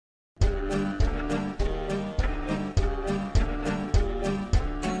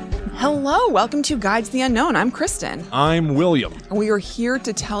Hello, welcome to Guides to the Unknown. I'm Kristen. I'm William. And we are here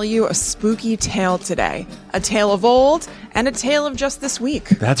to tell you a spooky tale today. A tale of old and a tale of just this week.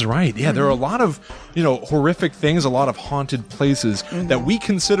 That's right. Yeah, there are a lot of, horrific things, a lot of haunted places that we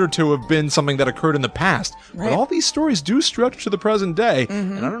consider to have been something that occurred in the past. Right. But all these stories do stretch to the present day.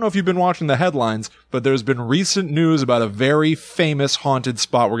 And I don't know if you've been watching the headlines, but there's been recent news about a very famous haunted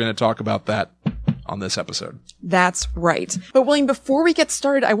spot. We're going to talk about that on this episode. That's right. But William, before we get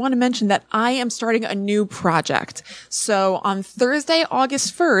started, I want to mention that I am starting a new project. So on Thursday,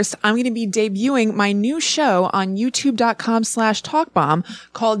 August 1st, I'm going to be debuting my new show on youtube.com/talkbomb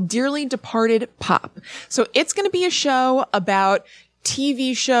called Dearly Departed Pop. So it's going to be a show about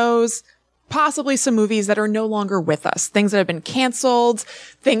TV shows, possibly some movies that are no longer with us, things that have been canceled,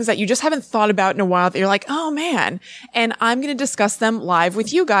 things that you just haven't thought about in a while that you're like, oh man. And I'm going to discuss them live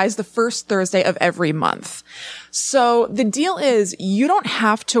with you guys the first Thursday of every month. So the deal is you don't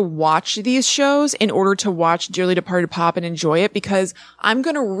have to watch these shows in order to watch Dearly Departed Pop and enjoy it, because I'm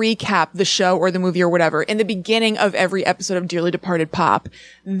going to recap the show or the movie or whatever in the beginning of every episode of Dearly Departed Pop,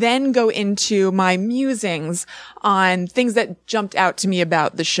 then go into my musings on things that jumped out to me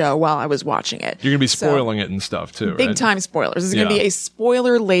about the show while I was watching it. You're going to be spoiling it and stuff too, right? Big time spoilers. This is going to be a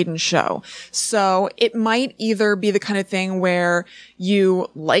spoiler-laden show. So it might either be the kind of thing where you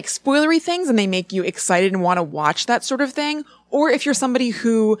like spoilery things and they make you excited and want to watch that sort of thing, or if you're somebody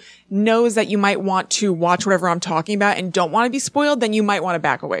who knows that you might want to watch whatever I'm talking about and don't want to be spoiled, then you might want to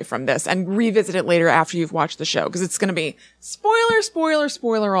back away from this and revisit it later after you've watched the show, because it's going to be spoiler, spoiler,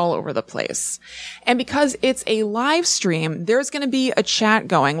 spoiler all over the place. And because it's a live stream, there's going to be a chat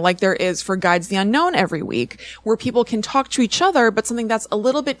going like there is for Guides to the Unknown every week, where people can talk to each other. But something that's a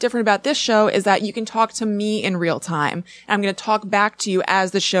little bit different about this show is that you can talk to me in real time. And I'm going to talk back to you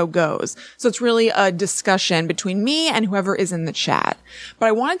as the show goes. So it's really a discussion between me and whoever is in the chat. But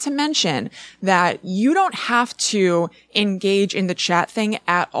I wanted to mention that you don't have to engage in the chat thing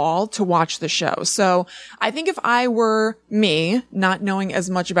at all to watch the show. So I think if I were me, not knowing as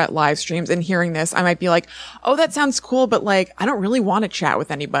much about live streams and hearing this, I might be like, oh, that sounds cool, but like, I don't really want to chat with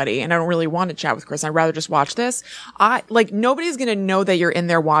anybody and I don't really want to chat with Chris. I'd rather just watch this. Nobody's going to know that you're in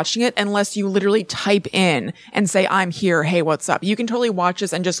there watching it unless you literally type in and say, I'm here. Hey, what's up? You can totally watch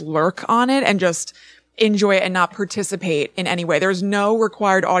this and just lurk on it and just enjoy it and not participate in any way. There's no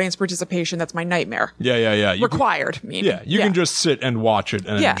required audience participation. That's my nightmare. Yeah. You can just sit and watch it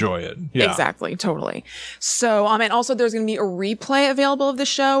and enjoy it. Yeah. Exactly. Totally. So, and also there's going to be a replay available of the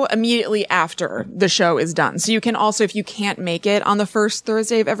show immediately after the show is done. So you can also, if you can't make it on the first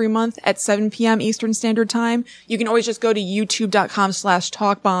Thursday of every month at 7 p.m. Eastern Standard Time, you can always just go to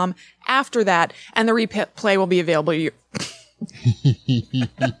youtube.com/talkbomb after that, and the replay will be available to you.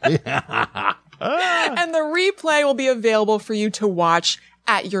 And the replay will be available for you to watch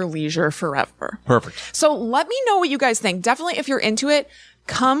at your leisure forever. Perfect. So let me know what you guys think. Definitely, if you're into it,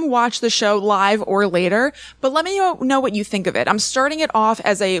 come watch the show live or later, but let me know what you think of it. I'm starting it off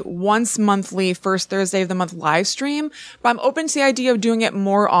as a once monthly first Thursday of the month live stream, but I'm open to the idea of doing it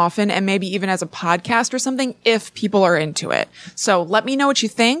more often and maybe even as a podcast or something if people are into it. So let me know what you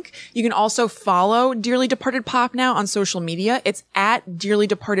think. You can also follow Dearly Departed Pop now on social media. It's at Dearly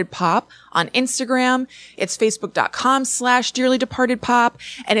Departed Pop on Instagram. It's facebook.com/Dearly Departed Pop,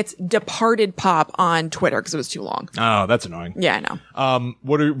 and it's Departed Pop on Twitter because it was too long. Oh, that's annoying. Yeah, I know.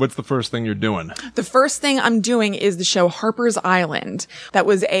 What's the first thing you're doing? The first thing I'm doing is the show Harper's Island. That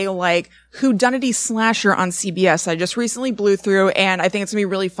was a whodunity slasher on CBS I just recently blew through, and I think it's going to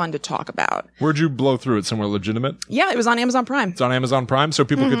be really fun to talk about. Where'd you blow through it? Somewhere legitimate? Yeah, it was on Amazon Prime. It's on Amazon Prime, so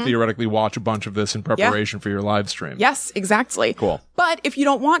people could theoretically watch a bunch of this in preparation for your live stream. Yes, exactly. Cool. But if you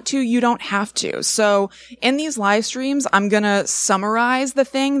don't want to, you don't have to. So in these live streams, I'm going to summarize the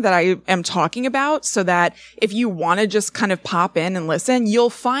thing that I am talking about so that if you want to just kind of pop in and listen, you'll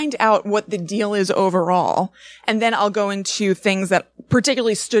find out what the deal is overall. And then I'll go into things that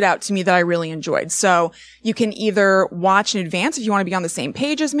particularly stood out to me that I really enjoyed. So you can either watch in advance if you want to be on the same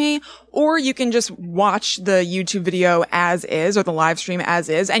page as me, or you can just watch the YouTube video as is or the live stream as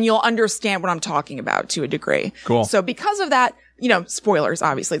is, and you'll understand what I'm talking about to a degree. Cool. So because of that, spoilers,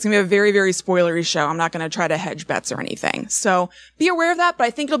 obviously. It's going to be a very, very spoilery show. I'm not going to try to hedge bets or anything. So be aware of that, but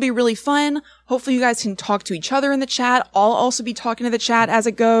I think it'll be really fun. Hopefully you guys can talk to each other in the chat. I'll also be talking to the chat as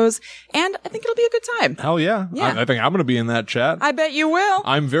it goes, and I think it'll be a good time. Hell yeah. I think I'm going to be in that chat. I bet you will.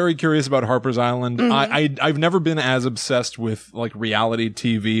 I'm very curious about Harper's Island. I've never been as obsessed with reality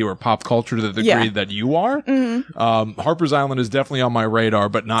TV or pop culture to the degree that you are. Harper's Island is definitely on my radar,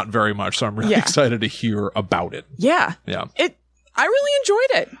 but not very much. So I'm really excited to hear about it. Yeah. Yeah. I really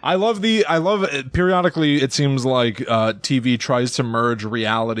enjoyed it. I love it. Periodically, it seems like TV tries to merge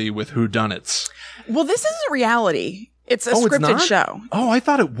reality with whodunits. Well, this isn't reality. It's a scripted show. Oh, I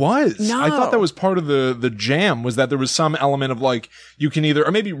thought it was. No. I thought that was part of the jam, was that there was some element of like, you can either,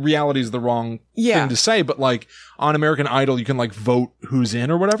 or maybe reality is the wrong thing to say, but like on American Idol, you can like vote who's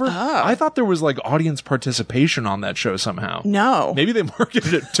in or whatever. Oh. I thought there was like audience participation on that show somehow. No. Maybe they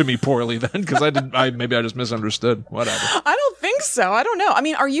marketed it to me poorly then, because maybe I just misunderstood. Whatever. I don't think so. I don't know. I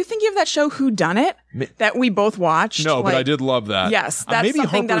mean, are you thinking of that show Whodunit that we both watched? No, but I did love that. Yes, that's maybe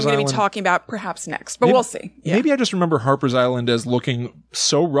something that I'm going to be talking about perhaps next, but we'll see. Yeah. Maybe I just remember Harper's Island as looking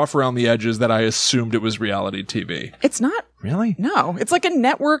so rough around the edges that I assumed it was reality TV. It's not. Really? No, it's like a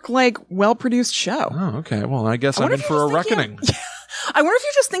network, like well-produced show. Oh, okay. Well, I guess I'm in for a reckoning. I wonder if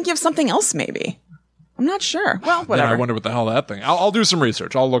you're just thinking of something else, maybe. I'm not sure. Well, whatever. Then I wonder what the hell that thing. I'll do some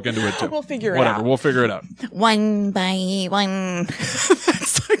research. I'll look into it too. We'll figure it out. Whatever. We'll figure it out. One by one.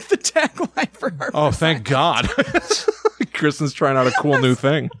 That's like the tagline for her. Oh, thank God. Kristen's trying out a cool new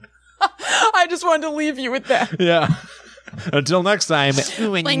thing. I just wanted to leave you with that. Yeah. Until next time.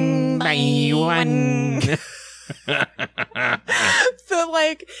 One by one. So,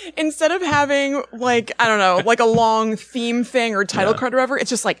 like, instead of having, like, I don't know, like a long theme thing or title card or whatever, it's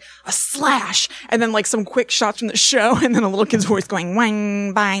just like a slash and then like some quick shots from the show and then a little kid's voice going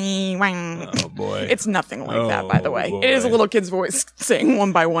one by one. Oh, boy. It's nothing like that, by the way. Boy. It is a little kid's voice saying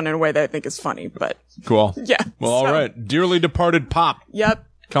one by one in a way that I think is funny, but. Cool. Yeah. Well, all right. Dearly departed Pop. Yep.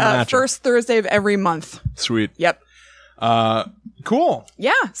 Coming at you. First Thursday of every month. Sweet. Yep. Cool.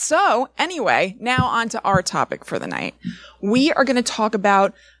 Yeah. So anyway, now on to our topic for the night. We are going to talk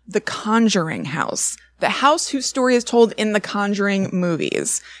about the Conjuring house, the house whose story is told in the Conjuring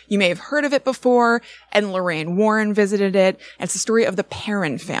movies. You may have heard of it before, and Lorraine Warren visited it. And it's the story of the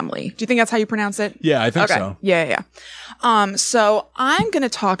Perron family. Do you think that's how you pronounce it? Yeah, I think so. Yeah. So I'm going to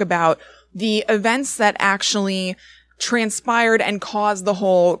talk about the events that actually transpired and caused the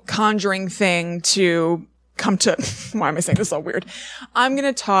whole Conjuring thing to come to, why am I saying this all weird? I'm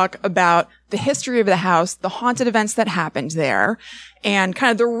going to talk about the history of the house, the haunted events that happened there, and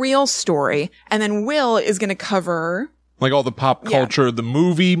kind of the real story. And then Will is going to cover like all the pop culture, the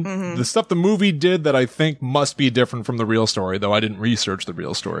movie, the stuff the movie did that I think must be different from the real story, though I didn't research the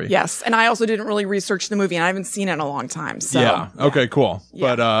real story. Yes. And I also didn't really research the movie and I haven't seen it in a long time. So yeah. Okay, cool.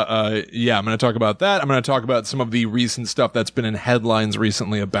 Yeah. But, I'm going to talk about that. I'm going to talk about some of the recent stuff that's been in headlines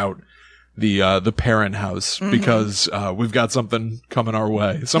recently about the Perron house, because we've got something coming our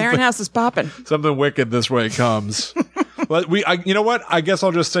way. Perron house is popping. Something wicked this way comes. But you know what? I guess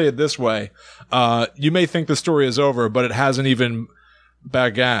I'll just say it this way. You may think the story is over, but it hasn't even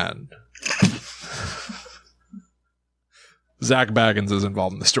begun. Zach Baggins is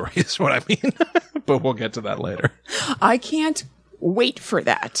involved in the story, is what I mean. But we'll get to that later. I can't wait for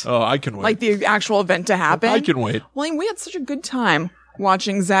that. Oh, I can wait. Like the actual event to happen. I can wait. Well, we had such a good time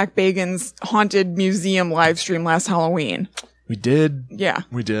watching Zach Bagan's haunted museum live stream last Halloween. We did. Yeah.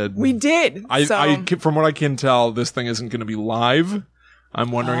 We did. So, from what I can tell, this thing isn't going to be live.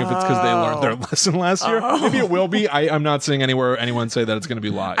 I'm wondering if it's because they learned their lesson last year. Maybe it will be. I'm not seeing anywhere anyone say that it's going to be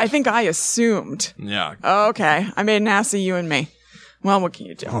live. I think I assumed. Yeah. Okay. I made an ass of you and me. Well, what can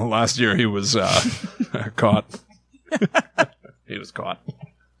you do? Well, last year he was caught. He was caught.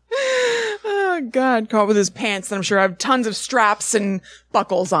 Oh, God. Caught with his pants that I'm sure have tons of straps and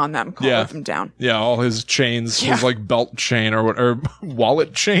buckles on them. Caught with them down. Yeah, all his chains, his like belt chain or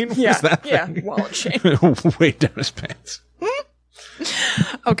wallet chain. What Yeah. is that Yeah. thing? Wallet chain. Way down his pants.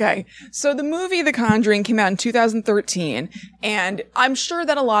 Okay. So the movie The Conjuring came out in 2013, and I'm sure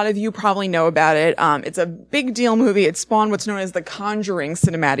that a lot of you probably know about it. It's a big deal movie. It spawned what's known as the Conjuring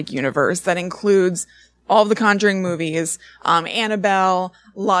cinematic universe that includes all of the Conjuring movies, Annabelle,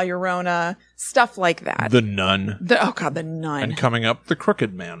 La Llorona, stuff like that. The Nun. The Nun. And coming up, The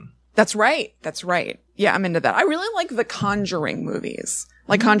Crooked Man. That's right. That's right. Yeah, I'm into that. I really like the Conjuring movies,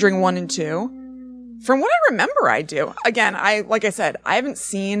 like Conjuring 1 and 2. From what I remember, I do. Again, like I said, I haven't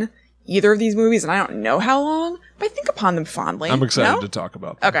seen either of these movies and I don't know how long, but I think upon them fondly. I'm excited No? to talk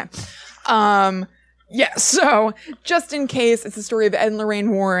about them. Okay. Yeah, so just in case, it's the story of Ed and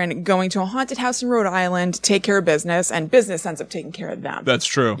Lorraine Warren going to a haunted house in Rhode Island to take care of business, and business ends up taking care of them. That's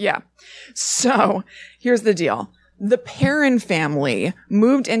true. Yeah. So here's the deal. The Perron family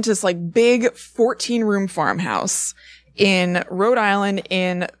moved into this like big 14-room farmhouse in Rhode Island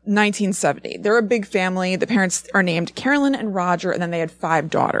in 1970. They're a big family. The parents are named Carolyn and Roger, and then they had 5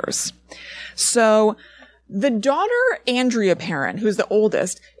 daughters. So the daughter, Andrea Perron, who's the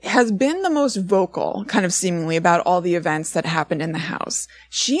oldest, has been the most vocal, kind of seemingly, about all the events that happened in the house.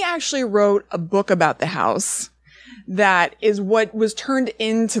 She actually wrote a book about the house. that is what was turned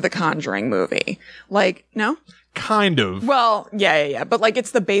into the Conjuring movie. Like, no? Kind of. Well, yeah. But like,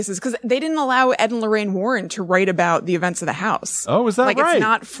 it's the basis because they didn't allow Ed and Lorraine Warren to write about the events of the house. Oh, is that like, right? It's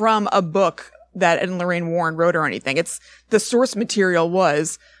not from a book that Ed and Lorraine Warren wrote or anything. It's the source material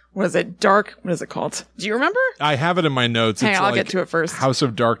was, what is it? Dark. What is it called? Do you remember? I have it in my notes. Hang It's on, I'll like get to it first. House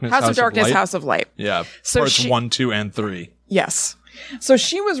of Darkness, House of Darkness, Light. House of Light. Yeah. So Parts 1, 2, and 3. Yes. So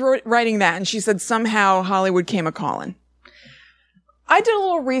she was writing that and she said somehow Hollywood came a-calling. I did a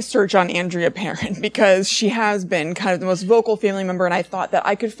little research on Andrea Perron because she has been kind of the most vocal family member, and I thought that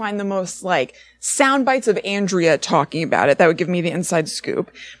I could find the most like sound bites of Andrea talking about it that would give me the inside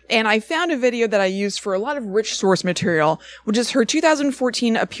scoop. And I found a video that I used for a lot of rich source material, which is her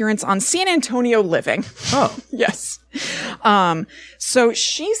 2014 appearance on San Antonio Living. Oh. Yes. So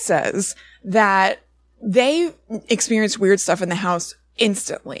she says that they experienced weird stuff in the house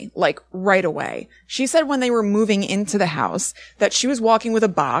instantly, like right away. She said when they were moving into the house that she was walking with a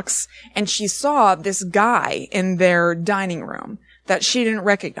box and she saw this guy in their dining room that she didn't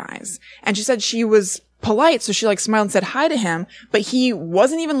recognize. And she said she was polite, so she like smiled and said hi to him, but he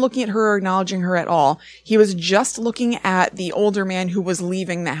wasn't even looking at her or acknowledging her at all. He was just looking at the older man who was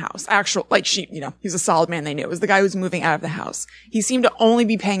leaving the house. Like she, he's a solid man, they knew. It was the guy who was moving out of the house. He seemed to only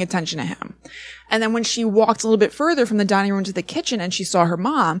be paying attention to him. And then when she walked a little bit further from the dining room to the kitchen and she saw her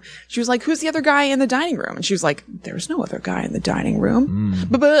mom, she was like, who's the other guy in the dining room? And she was like, there's no other guy in the dining room.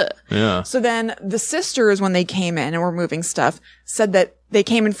 Yeah. So then the sisters, when they came in and were moving stuff, said that they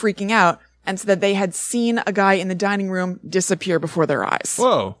came in freaking out and said that they had seen a guy in the dining room disappear before their eyes.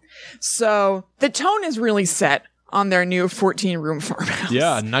 Whoa. So the tone is really set on their new 14-room farmhouse.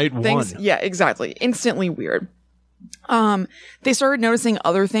 Yeah, night one. Yeah, exactly. Instantly weird. They started noticing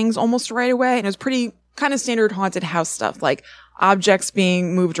other things almost right away, and it was pretty kind of standard haunted house stuff, like objects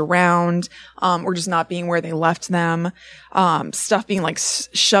being moved around, or just not being where they left them, stuff being like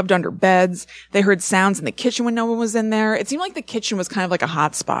shoved under beds. They heard sounds in the kitchen when no one was in there. It seemed like the kitchen was kind of like a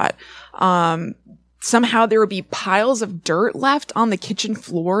hot spot. Somehow there would be piles of dirt left on the kitchen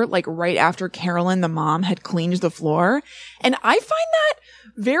floor, like right after Carolyn, the mom, had cleaned the floor. And I find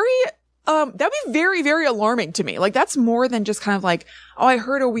that that'd be very, very alarming to me. Like, that's more than just kind of like, oh, I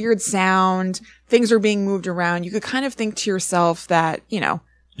heard a weird sound. Things are being moved around. You could kind of think to yourself that,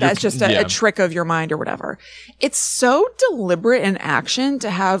 that's just a trick of your mind or whatever. It's so deliberate in action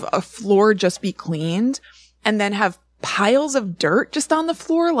to have a floor just be cleaned and then have piles of dirt just on the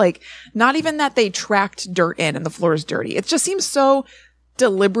floor. Like, not even that they tracked dirt in and the floor is dirty. It just seems so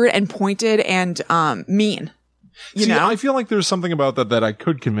deliberate and pointed and mean. I feel like there's something about that I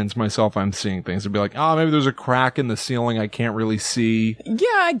could convince myself I'm seeing things. It'd be like, maybe there's a crack in the ceiling I can't really see. Yeah,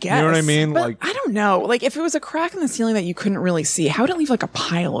 I guess. You know what I mean? But I don't know. Like, if it was a crack in the ceiling that you couldn't really see, how would it leave like a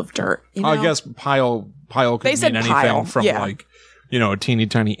pile of dirt? I guess pile could mean anything from like, a teeny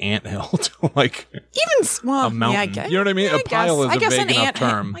tiny anthill to like a mountain. Yeah, I guess. You know what I mean? A pile is a vague enough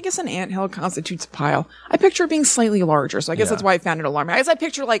term. I guess an anthill constitutes a pile. I picture it being slightly larger, so I guess that's why I found it alarming. I guess I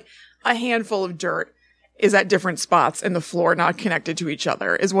picture like a handful of dirt is at different spots in the floor, not connected to each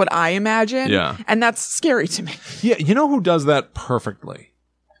other, is what I imagine. Yeah. And that's scary to me. Yeah, you know who does that perfectly?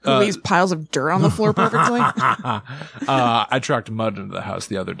 Who leaves piles of dirt on the floor perfectly? I tracked mud into the house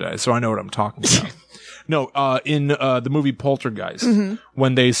the other day, so I know what I'm talking about. No, in the movie Poltergeist,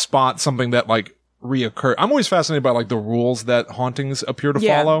 when they spot something that like reoccur. I'm always fascinated by like the rules that hauntings appear to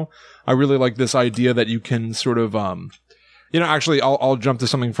follow. I really like this idea that you can sort of actually, I'll jump to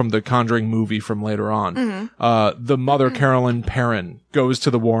something from the Conjuring movie from later on. The mother, Carolyn Perron, goes to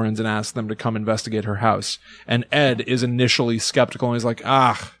the Warrens and asks them to come investigate her house. And Ed is initially skeptical and he's like,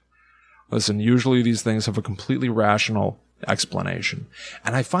 listen, usually these things have a completely rational explanation.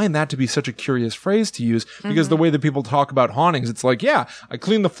 And I find that to be such a curious phrase to use because the way that people talk about hauntings, it's like, I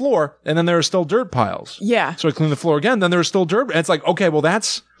cleaned the floor and then there are still dirt piles. Yeah. So I cleaned the floor again, then there's still dirt. And it's like, okay, well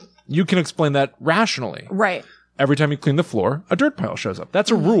you can explain that rationally. Right. Every time you clean the floor, a dirt pile shows up. That's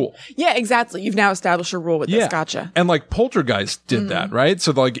a rule. Yeah, exactly. You've now established a rule with this. Gotcha. And like Poltergeist did that, right?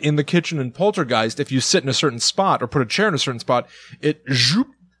 So like in the kitchen in Poltergeist, if you sit in a certain spot or put a chair in a certain spot, it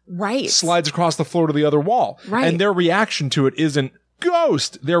slides across the floor to the other wall. Right. And their reaction to it isn't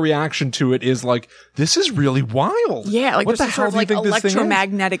ghost. Their reaction to it is like, this is really wild. Yeah, like what the there's hell some sort do you of think like this thing is?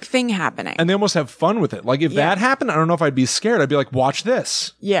 electromagnetic thing happening. And they almost have fun with it. Like if that happened, I don't know if I'd be scared. I'd be like, watch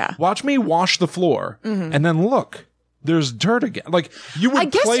this. Yeah. Watch me wash the floor and then look. There's dirt again. Like you would I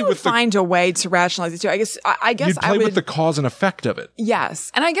guess play you with would find a way to rationalize it too. I guess you'd play with the cause and effect of it.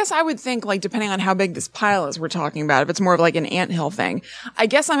 Yes. And I guess I would think, like, depending on how big this pile is we're talking about, if it's more of like an anthill thing, I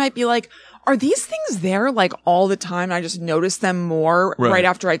guess I might be like, Are these things there like all the time? I just notice them more right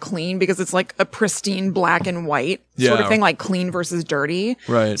after I clean because it's like a pristine black and white sort of thing, like clean versus dirty.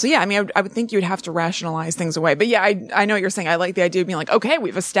 Right. So yeah, I mean, I would think you would have to rationalize things away. But yeah, I know what you're saying. I like the idea of being like, okay,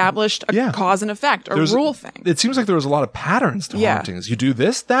 we've established a cause and effect, a rule thing. It seems like there was a lot of patterns to hauntings. You do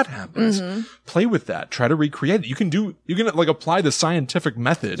this, that happens. Play with that. Try to recreate it. You can like apply the scientific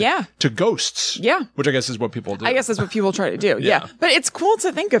method to ghosts. Yeah. Which I guess is what people do. I guess that's what people try to do. Yeah. But it's cool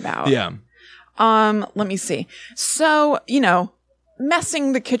to think about. Yeah. Let me see. So,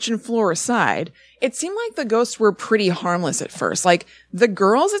 messing the kitchen floor aside, it seemed like the ghosts were pretty harmless at first. Like the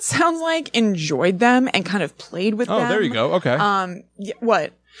girls, it sounds like, enjoyed them and kind of played with them. Oh, there you go. Okay.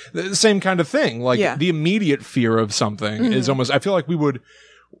 What? The same kind of thing. Like the immediate fear of something is almost, I feel like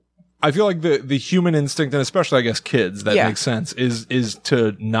the human instinct, and especially I guess kids, that makes sense, is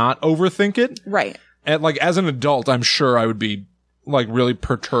to not overthink it. Right. And like as an adult, I'm sure I would be like really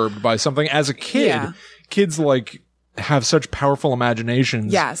perturbed by something. As a kid, kids like have such powerful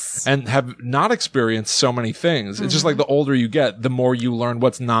imaginations. Yes. And have not experienced so many things. It's just like the older you get, the more you learn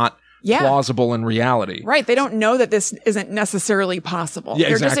what's not plausible in reality. Right. They don't know that this isn't necessarily possible. Yeah,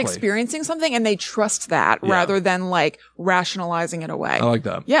 They're just experiencing something and they trust that rather than like rationalizing it away. I like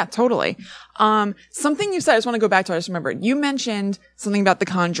that. Yeah, totally. Something you said, I just want to go back to, I just remembered. You mentioned something about the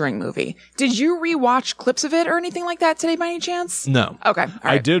Conjuring movie. Did you rewatch clips of it or anything like that today by any chance? No. Okay. All right.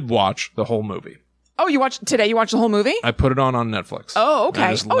 I did watch the whole movie. Oh, you watched the whole movie? I put it on Netflix. Oh, okay.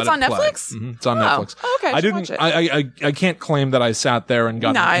 Oh, it's on Netflix? It's on Netflix. Oh, okay. I didn't. I can't claim that I sat there and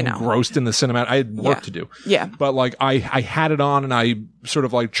got I engrossed in the cinema. I had work to do. Yeah. But like I had it on and I sort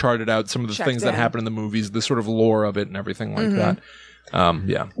of like charted out some of the things that happen in the movies, the sort of lore of it and everything like that.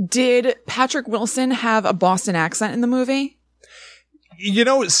 Yeah. Did Patrick Wilson have a Boston accent in the movie?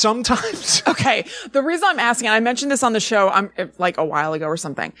 Sometimes. Okay. The reason I'm asking, and I mentioned this on the show, like a while ago or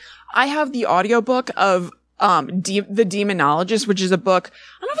something. I have the audiobook of The Demonologist, which is a book.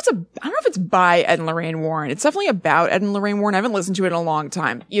 I don't know if it's by Ed and Lorraine Warren. It's definitely about Ed and Lorraine Warren. I haven't listened to it in a long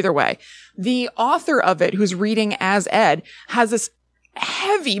time. Either way, the author of it, who's reading as Ed, has this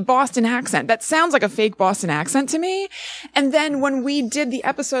heavy Boston accent that sounds like a fake Boston accent to me. And then when we did the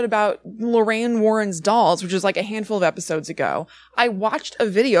episode about Lorraine Warren's dolls, which was like a handful of episodes ago, I watched a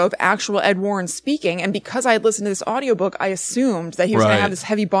video of actual Ed Warren speaking. And because I had listened to this audiobook, I assumed that he was going to have this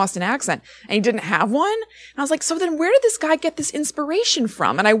heavy Boston accent, and he didn't have one. And I was like, so then where did this guy get this inspiration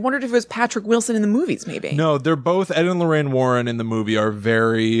from? And I wondered if it was Patrick Wilson in the movies, maybe. No, they're both, Ed and Lorraine Warren in the movie are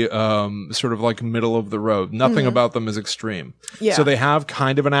very sort of like middle of the road. Nothing about them is extreme. Yeah. So they have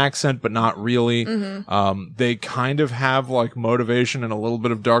kind of an accent, but not really. They kind of have like motivation and a little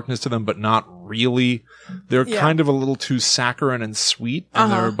bit of darkness to them, but not really. They're kind of a little too saccharine and sweet.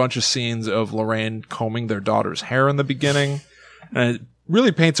 And there are a bunch of scenes of Lorraine combing their daughter's hair in the beginning. And it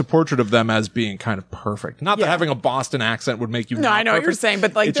really paints a portrait of them as being kind of perfect. Not that having a Boston accent would make you No, I know perfect. what you're saying,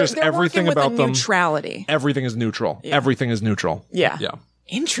 but like it's they're, just they're everything working with about a them. Neutrality. Everything is neutral. Everything is neutral. Yeah. Yeah.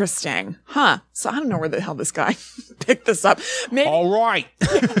 Interesting. Huh. So I don't know where the hell this guy picked this up. Maybe All right.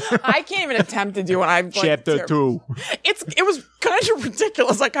 I can't even attempt to do what I've like, Chapter 2. It was kind of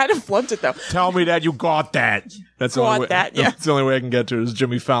ridiculous. I kind of flubbed it though. Tell me that you got that. That's the only way. That's the only way I can get to it is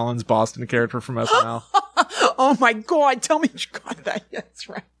Jimmy Fallon's Boston character from SNL. Oh my God. Tell me you got that. Yeah, that's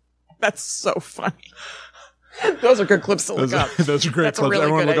right. That's so funny. Those are good clips to look up. Those are great That's clips. Really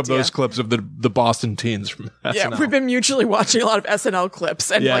Everyone look idea. up those clips of the Boston teens from SNL. Yeah, we've been mutually watching a lot of SNL clips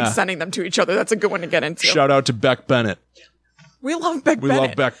and like sending them to each other. That's a good one to get into. Shout out to Beck Bennett. We love Beck Bennett. We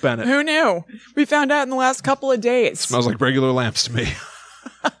love Beck Bennett. Who knew? We found out in the last couple of days. Smells like regular lamps to me.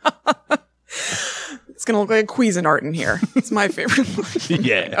 It's going to look like a Cuisinart in here. It's my favorite one.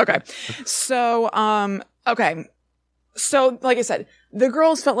 Yeah. Okay. So, okay. So, like I said, the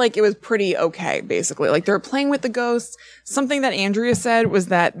girls felt like it was pretty okay, basically. Like, they were playing with the ghosts. Something that Andrea said was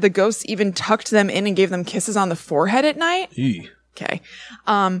that the ghosts even tucked them in and gave them kisses on the forehead at night. Okay.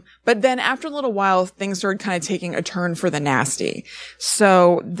 But then after a little while, things started kind of taking a turn for the nasty.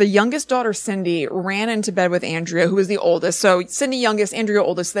 So the youngest daughter, Cindy, ran into bed with Andrea, who was the oldest. So Cindy youngest, Andrea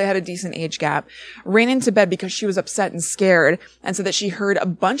oldest, they had a decent age gap, ran into bed because she was upset and scared, and said that she heard a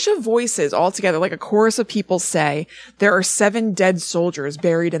bunch of voices all together, like a chorus of people say, there are 7 dead soldiers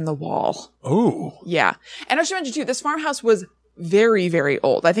buried in the wall. Oh. Yeah. And I should mention too, this farmhouse was very, very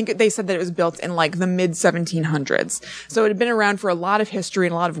old. I think they said that it was built in like the mid 1700s. So it had been around for a lot of history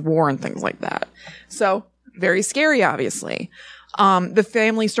and a lot of war and things like that. So very scary, obviously. The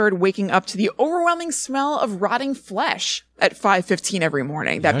family started waking up to the overwhelming smell of rotting flesh at 5:15 every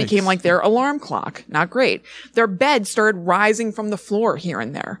morning. That became like their alarm clock. Not great. Their bed started rising from the floor here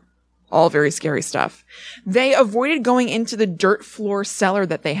and there. All very scary stuff. They avoided going into the dirt floor cellar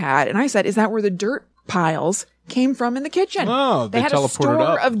that they had. And I said, is that where the dirt piles came from in the kitchen? Oh, they had a teleported store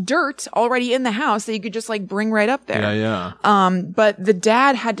up. of dirt already in the house that you could just like bring right up there. Yeah. But the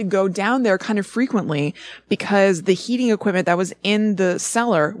dad had to go down there kind of frequently because the heating equipment that was in the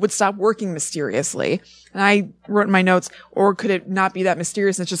cellar would stop working mysteriously. And I wrote in my notes, or could it not be that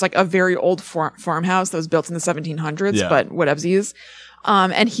mysterious? It's just like a very old farmhouse that was built in the 1700s, but whatevsies.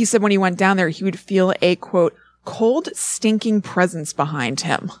 And he said when he went down there, he would feel a, quote, cold, stinking presence behind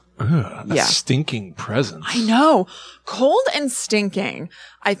him. A stinking presence. I know. Cold and stinking,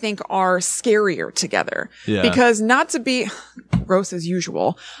 I think, are scarier together. Yeah. Because not to be gross as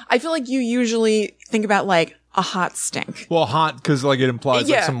usual, I feel like you usually think about like a hot stink. Well, hot because like it implies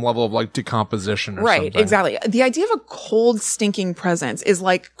like some level of like decomposition or something. Right, exactly. The idea of a cold, stinking presence is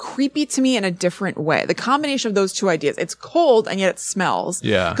like creepy to me in a different way. The combination of those two ideas, it's cold and yet it smells.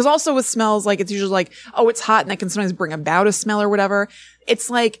 Yeah. Because also with smells, like it's usually like, oh, it's hot and that can sometimes bring about a smell or whatever. It's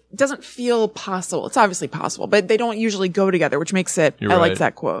like, doesn't feel possible. It's obviously possible, but they don't usually go together, which makes it, I like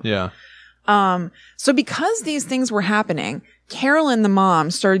that quote. Yeah. So because these things were happening, Carolyn, the mom,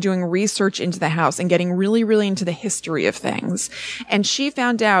 started doing research into the house and getting really, really into the history of things. And she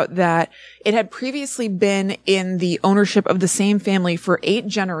found out that it had previously been in the ownership of the same family for 8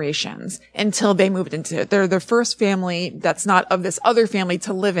 generations until they moved into it. They're the first family that's not of this other family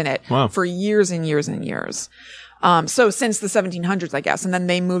to live in it for years and years and years. So since the 1700s, I guess. And then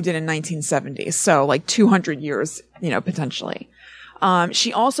they moved in 1970. So like 200 years, potentially.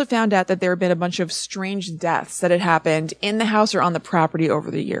 She also found out that there had been a bunch of strange deaths that had happened in the house or on the property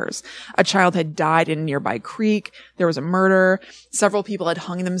over the years. A child had died in a nearby creek. There was a murder. Several people had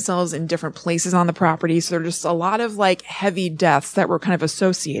hung themselves in different places on the property. So there were just a lot of like heavy deaths that were kind of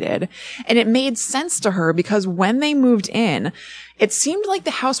associated. And it made sense to her because when they moved in, it seemed like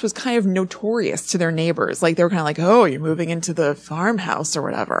the house was kind of notorious to their neighbors. Like they were kind of like, oh, you're moving into the farmhouse or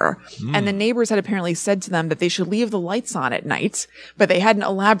whatever. And the neighbors had apparently said to them that they should leave the lights on at night, but they hadn't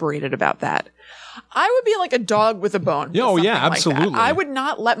elaborated about that. I would be like a dog with a bone. Oh, yeah, absolutely. Like I would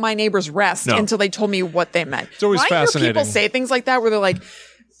not let my neighbors rest until they told me what they meant. It's always fascinating. I hear people say things like that where they're like,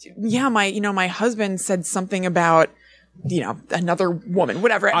 yeah, my husband said something about, another woman,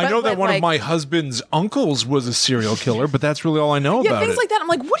 whatever. I know that one of my husband's uncles was a serial killer, but that's really all I know about it. Yeah, things like that. I'm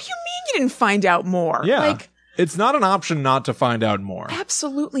like, what do you mean you didn't find out more? Yeah. Like, it's not an option not to find out more.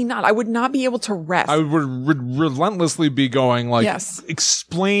 Absolutely not. I would not be able to rest. I would relentlessly be going like,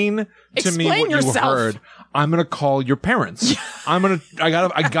 explain to me what yourself. You heard. I'm going to call your parents. I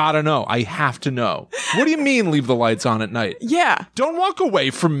gotta know. I have to know. What do you mean leave the lights on at night? Yeah. Don't walk away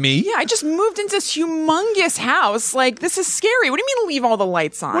from me. Yeah, I just moved into this humongous house. Like, this is scary. What do you mean leave all the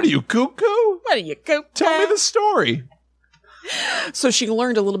lights on? What are you, cuckoo? What are you, cuckoo? Tell me the story. So she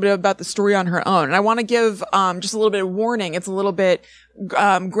learned a little bit about the story on her own. And I want to give just a little bit of warning. It's a little bit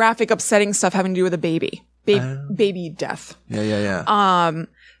graphic, upsetting stuff having to do with a baby. Baby death. Yeah.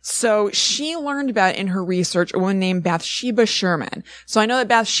 So she learned about in her research a woman named Bathsheba Sherman. So I know that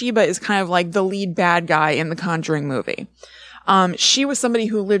Bathsheba is kind of like the lead bad guy in the Conjuring movie. She was somebody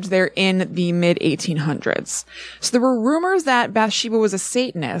who lived there in the mid 1800s. So there were rumors that Bathsheba was a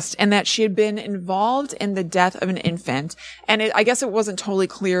Satanist and that she had been involved in the death of an infant. And I guess it wasn't totally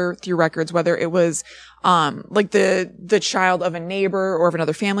clear through records whether it was like the child of a neighbor or of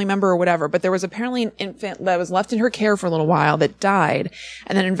another family member or whatever. But there was apparently an infant that was left in her care for a little while that died.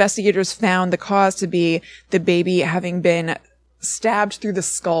 And then investigators found the cause to be the baby having been stabbed through the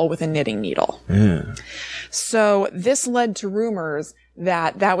skull with a knitting needle. So this led to rumors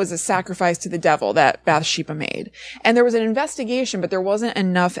that was a sacrifice to the devil that Bathsheba made. And there was an investigation, but there wasn't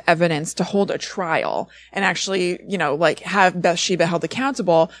enough evidence to hold a trial and actually, have Bathsheba held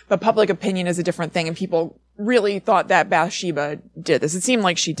accountable. But public opinion is a different thing, and people really thought that Bathsheba did this. It seemed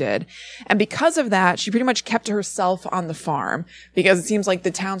like she did. And because of that, she pretty much kept to herself on the farm because it seems like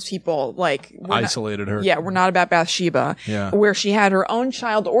the townspeople isolated her. Yeah, we're not about Bathsheba. Yeah. Where she had her own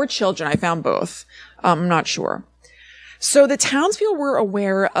child or children. I found both. I'm not sure. So the townspeople were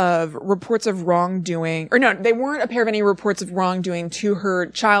aware of reports of wrongdoing, or no, they weren't aware of any reports of wrongdoing to her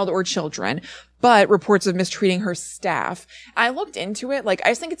child or children, but reports of mistreating her staff. I looked into it. I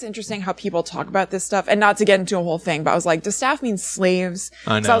just think it's interesting how people talk about this stuff, and not to get into a whole thing, but I was like, does staff mean slaves?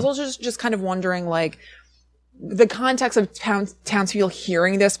 I know. So I was also just kind of wondering, the context of townspeople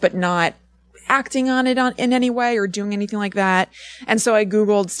hearing this, but not acting on it in any way or doing anything like that. And so I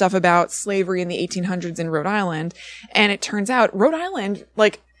Googled stuff about slavery in the 1800s in Rhode Island. And it turns out Rhode Island,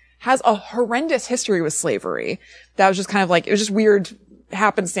 has a horrendous history with slavery. That was just kind of it was just weird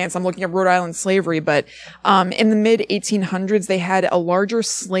happenstance, I'm looking at Rhode Island slavery, but in the mid 1800s, they had a larger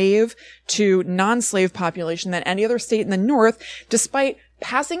slave to non-slave population than any other state in the North, despite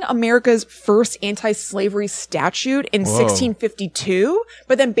passing America's first anti-slavery statute in 1652,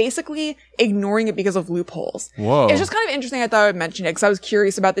 but then basically ignoring it because of loopholes. Whoa. It's just kind of interesting. I thought I would mention it because I was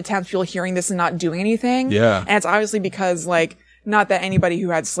curious about the townspeople hearing this and not doing anything. Yeah. And it's obviously because, like, not that anybody who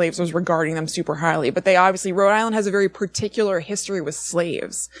had slaves was regarding them super highly, but Rhode Island has a very particular history with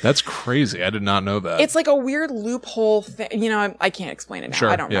slaves. That's crazy. I did not know that. It's like a weird loophole thing. You know, I can't explain it now. Sure,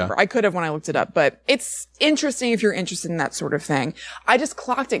 I don't remember. I could have when I looked it up, but it's interesting if you're interested in that sort of thing. I just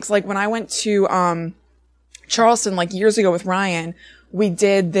clocked it 'cause, like, when I went to, Charleston, like, years ago with Ryan, we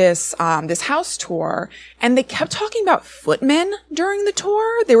did this house tour, and they kept talking about footmen during the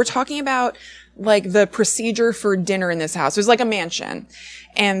tour. They were talking about, like, the procedure for dinner in this house. It was like a mansion.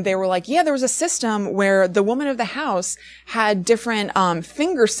 And they were like, yeah, there was a system where the woman of the house had different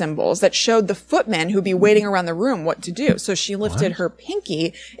finger symbols that showed the footmen who'd be waiting around the room what to do. So she lifted her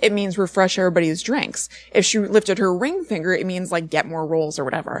pinky, it means refresh everybody's drinks. If she lifted her ring finger, it means, like, get more rolls or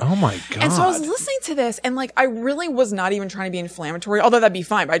whatever. Oh my God. And so I was listening to this, and, like, I really was not even trying to be inflammatory, although that'd be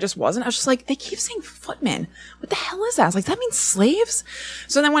fine, but I just wasn't. I was just like, they keep saying footmen. What the hell is that? I was like, does that mean slaves?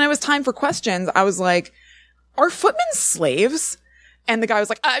 So then when it was time for questions, I was like, are footmen slaves? And the guy was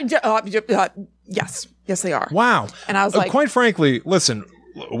like, yes, they are. Wow. And I was like, quite frankly, listen,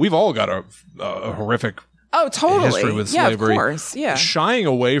 we've all got a horrific totally history with slavery. Of course. Yeah. Shying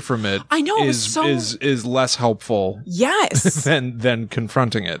away from it, I know, is less helpful. Yes. than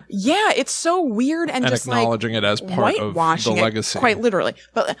confronting it. Yeah, it's so weird and just acknowledging it as part of the legacy. Quite literally.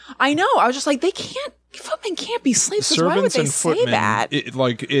 But I know, I was just like, footmen can't be slaves. Because why would they say that?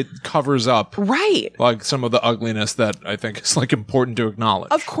 It covers up, right? Like some of the ugliness that I think is, like, important to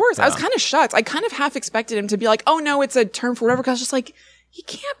acknowledge. Of course, I was kind of shocked. I kind of half expected him to be like, "Oh no, it's a term for whatever." Because I was just like, he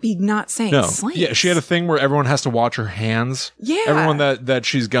can't be not saying slaves. Yeah, she had a thing where everyone has to watch her hands. Yeah, everyone that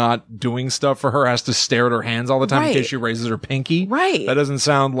she's got doing stuff for her has to stare at her hands all the time in case she raises her pinky. Right. That doesn't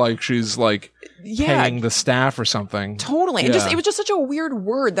sound like she's like paying the staff or something. Totally. And it was just such a weird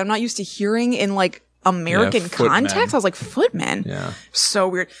word that I'm not used to hearing in, like, American context. I was like, footmen. Yeah. So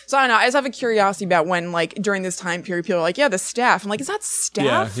weird. So I don't know. I just have a curiosity about when, like, during this time period, people are like, yeah, the staff. I'm like, is that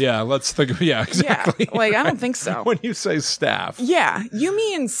staff? Yeah. Let's think of, exactly. Yeah. Like, I don't think so. When you say staff. Yeah. You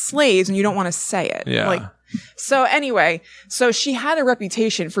mean slaves and you don't want to say it. Yeah. Like, so anyway, so she had a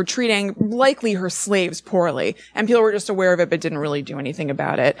reputation for treating likely her slaves poorly, and people were just aware of it but didn't really do anything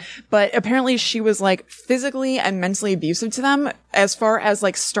about it. But apparently she was, like, physically and mentally abusive to them as far as,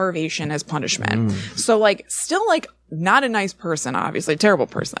 like, starvation as punishment. So, like, still, like, not a nice person, obviously, a terrible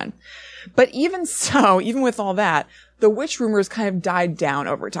person. But even so, even with all that, the witch rumors kind of died down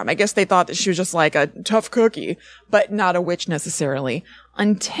over time. I guess they thought that she was just like a tough cookie, but not a witch necessarily,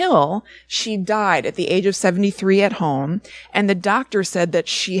 until she died at the age of 73 at home. And the doctor said that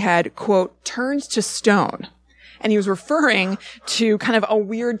she had, quote, turned to stone. And he was referring to kind of a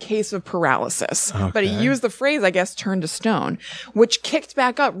weird case of paralysis. Okay. But he used the phrase, I guess, turn to stone, which kicked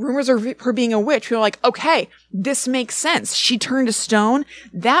back up rumors of her being a witch. People were like, okay, this makes sense. She turned to stone.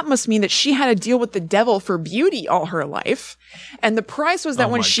 That must mean that she had to deal with the devil for beauty all her life. And the price was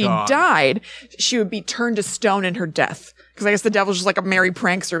that when she died, she would be turned to stone in her death. Because I guess the devil's just like a merry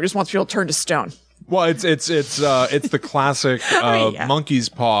prankster who just wants people to turn to stone. Well, it's the classic monkey's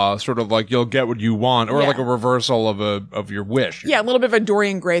paw, sort of like you'll get what you want, or like a reversal of your wish. Yeah, a little bit of a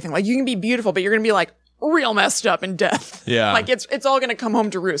Dorian Gray thing. Like, you can be beautiful, but you're gonna be, like, real messed up in death. Yeah, like it's all gonna come home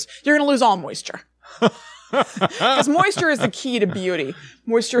to roost. You're gonna lose all moisture. Because moisture is the key to beauty.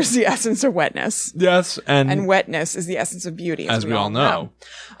 Moisture is the essence of wetness. Yes, and wetness is the essence of beauty, as we all know.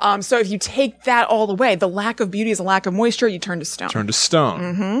 So if you take that all the way, the lack of beauty is a lack of moisture. You turn to stone.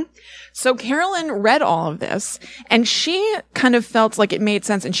 Mm-hmm. So Carolyn read all of this, and she kind of felt like it made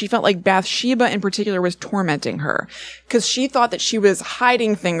sense, and she felt like Bathsheba in particular was tormenting her, because she thought that she was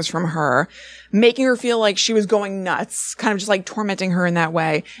hiding things from her, making her feel like she was going nuts, kind of just like tormenting her in that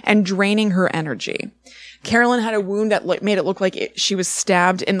way, and draining her energy. Carolyn had a wound that made it look like she was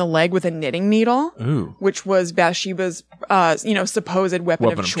stabbed in the leg with a knitting needle, which was Bathsheba's, supposed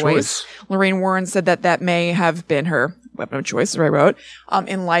weapon of choice. Lorraine Warren said that may have been her weapon of choice, as I wrote,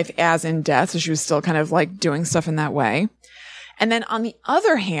 in life as in death. So she was still kind of like doing stuff in that way. And then on the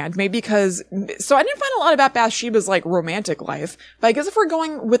other hand, maybe so I didn't find a lot about Bathsheba's like romantic life, but I guess if we're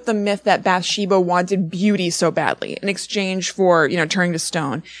going with the myth that Bathsheba wanted beauty so badly in exchange for, turning to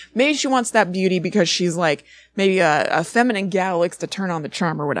stone, maybe she wants that beauty because she's like maybe a feminine gal likes to turn on the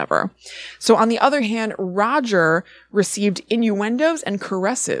charm or whatever. So on the other hand, Roger received innuendos and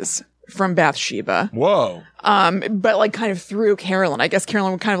caresses from Bathsheba. Whoa. But like kind of through Carolyn. I guess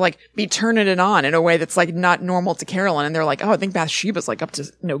Carolyn would kind of like be turning it on in a way that's like not normal to Carolyn. And they're like, oh, I think Bathsheba's like up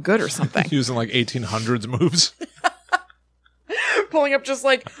to no good or something. Using like 1800s moves. Pulling up just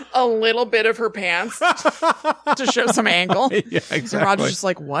like a little bit of her pants to show some angle. Yeah, exactly. And Roger's just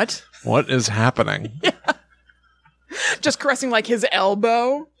like, what? What is happening? Yeah. Just caressing like his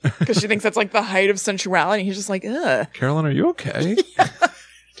elbow because she thinks that's like the height of sensuality. He's just like, ugh. Carolyn, are you okay?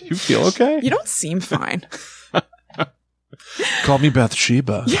 Do you feel okay? You don't seem fine. Call me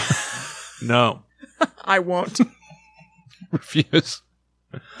Bathsheba. Yeah. No. I won't. Refuse.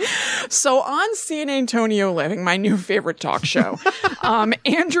 So on San Antonio Living, my new favorite talk show,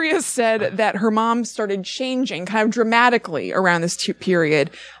 Andrea said that her mom started changing kind of dramatically around this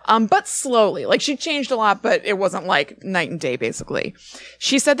period, but slowly. Like she changed a lot, but it wasn't like night and day, basically.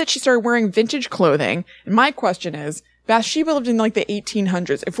 She said that she started wearing vintage clothing. And my question is, Bathsheba lived in like the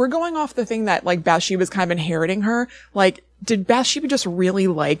 1800s. If we're going off the thing that like Bathsheba's kind of inheriting her, like did Bathsheba just really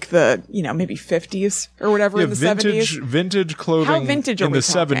like the, maybe 50s or whatever in the 70s? Vintage clothing. How vintage are in we the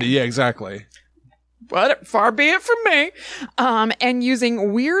talking? 70s? Yeah, exactly. But far be it from me. And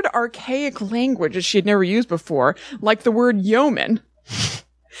using weird archaic language that she had never used before, like the word yeoman.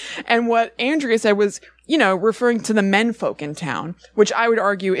 And what Andrea said was, referring to the menfolk in town, which I would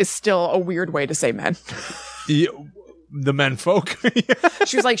argue is still a weird way to say men. Yeah. The menfolk.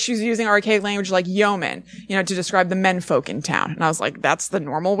 She was like, she's using archaic language like yeoman, to describe the menfolk in town. And I was like, that's the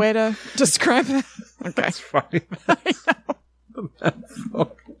normal way to describe it? Okay. That's funny. I know. The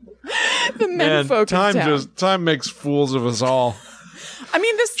menfolk. The menfolk in town. Time makes fools of us all. I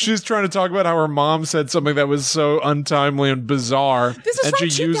mean, she's trying to talk about how her mom said something that was so untimely and bizarre. This is from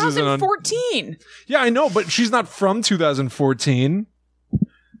 2014. Yeah, I know, but she's not from 2014.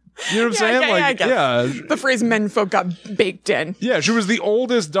 You know what I'm saying? Yeah. The phrase menfolk got baked in. Yeah, she was the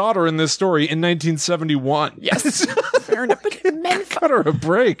oldest daughter in this story in 1971. Yes. Fair enough. But menfolk. Cut her a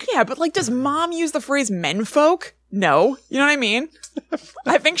break. Yeah, but like, does mom use the phrase menfolk? No. You know what I mean?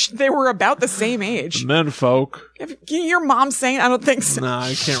 I think they were about the same age. Menfolk. Can you hear mom saying it? I don't think so. No,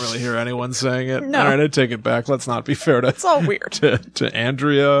 I can't really hear anyone saying it. No. All right, I take it back. Let's not be fair to it's all weird. to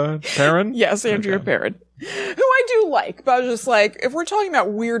Andrea Perrin? Yes, Andrea Perrin. Who I do like, but I was just like, if we're talking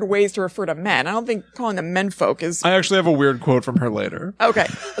about weird ways to refer to men, I don't think calling them menfolk is... I actually have a weird quote from her later. Okay.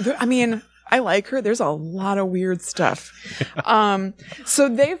 I mean, I like her. There's a lot of weird stuff. So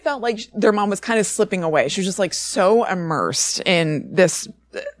they felt like their mom was kind of slipping away. She was just like so immersed in this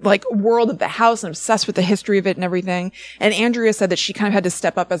like world of the house and obsessed with the history of it and everything. And Andrea said that she kind of had to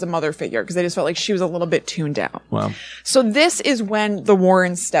step up as a mother figure because they just felt like she was a little bit tuned out. Wow. So this is when the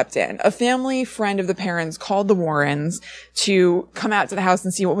Warrens stepped in. A family friend of the parents called the Warrens to come out to the house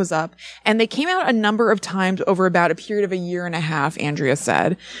and see what was up. And they came out a number of times over about a period of a year and a half, Andrea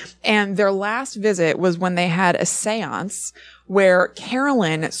said. And their last visit was when they had a seance where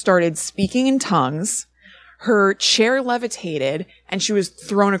Carolyn started speaking in tongues. Her chair levitated and she was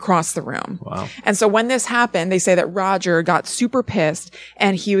thrown across the room. Wow. And so when this happened, they say that Roger got super pissed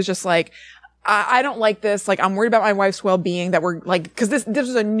and he was just like, I don't like this. Like, I'm worried about my wife's well-being that we're like, cause this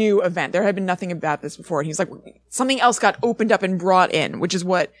was a new event. There had been nothing about this before. And he's like, something else got opened up and brought in, which is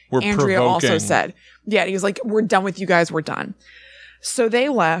what Andrea also said. Yeah. He was like, we're done with you guys. We're done. So they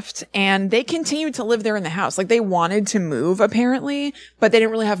left and they continued to live there in the house. Like they wanted to move apparently, but they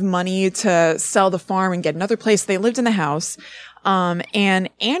didn't really have money to sell the farm and get another place. They lived in the house. And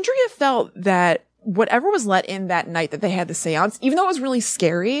Andrea felt that whatever was let in that night that they had the seance, even though it was really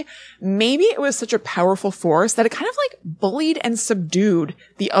scary, maybe it was such a powerful force that it kind of like bullied and subdued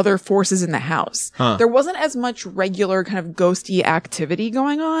the other forces in the house. Huh. There wasn't as much regular kind of ghosty activity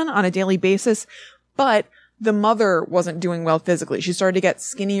going on a daily basis, but the mother wasn't doing well physically. She started to get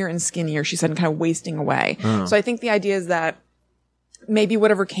skinnier and skinnier, she said, and kind of wasting away. Oh. So I think the idea is that maybe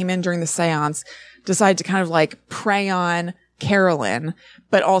whatever came in during the seance decided to kind of like prey on Carolyn,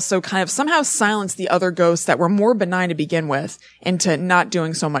 but also kind of somehow silence the other ghosts that were more benign to begin with into not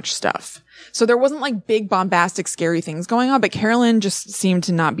doing so much stuff. So there wasn't like big, bombastic, scary things going on, but Carolyn just seemed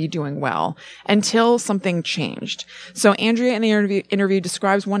to not be doing well until something changed. So Andrea in the interview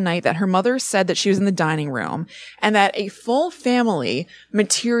describes one night that her mother said that she was in the dining room and that a full family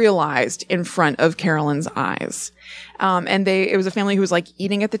materialized in front of Carolyn's eyes. And it was a family who was like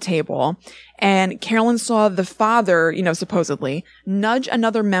eating at the table, and Carolyn saw the father, supposedly nudge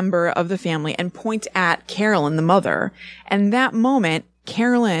another member of the family and point at Carolyn, the mother. And that moment,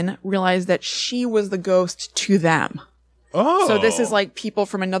 Carolyn realized that she was the ghost to them. Oh. So this is like people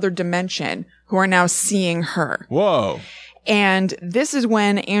from another dimension who are now seeing her. Whoa. And this is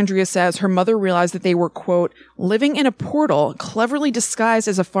when Andrea says her mother realized that they were, quote, living in a portal cleverly disguised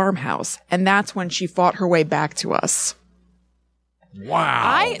as a farmhouse. And that's when she fought her way back to us.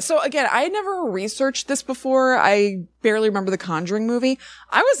 Wow. So again, I had never researched this before. I barely remember the Conjuring movie.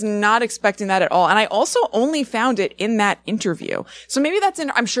 I was not expecting that at all. And I also only found it in that interview. So maybe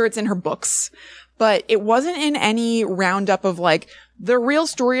I'm sure it's in her books, but it wasn't in any roundup of like the real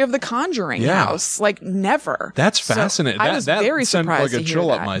story of the Conjuring house. Like never. That's fascinating. So I was very surprised like a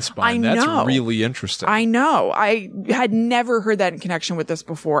chill up my spine. I know. That's really interesting. I know. I had never heard that in connection with this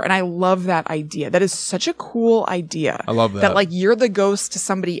before. And I love that idea. That is such a cool idea. I love that. That like you're the ghost to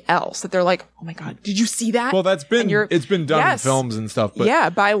somebody else. That they're like, oh my God, did you see that? Well, it's been done in films and stuff. But yeah,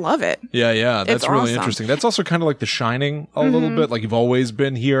 but I love it. Yeah. That's really awesome. interesting. That's also kind of like The Shining a little bit. Like you've always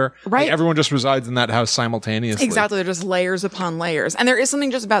been here. Right. Like everyone just resides in that house simultaneously. Exactly. They're just layers upon layers. And there is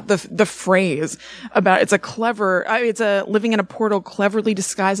something just about the phrase about it's a living in a portal cleverly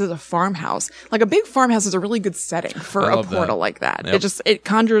disguised as a farmhouse. Like a big farmhouse is a really good setting for a portal like that. Yep. It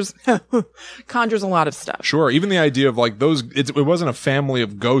conjures a lot of stuff. Sure. Even the idea of like it wasn't a family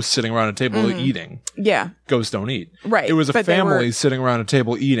of ghosts sitting around a table eating. Yeah. Ghosts don't eat. Right. It was a family sitting around a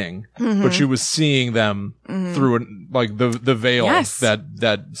table eating, but she was seeing them through the veil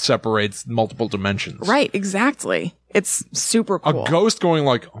that separates multiple dimensions. Right. Exactly. It's super cool. A ghost going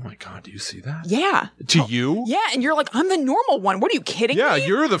like, oh my God, do you see that? Yeah. To you? Yeah. And you're like, I'm the normal one. What are you kidding me? Yeah,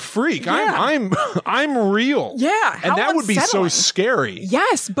 you're the freak. Yeah. I'm real. Yeah. And that would be so unsettling. Scary.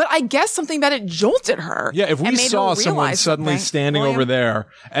 Yes. But I guess something that it jolted her. Yeah. If we saw someone suddenly standing over there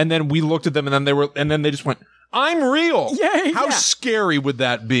and then we looked at them and then they just went, I'm real. Yeah. How scary would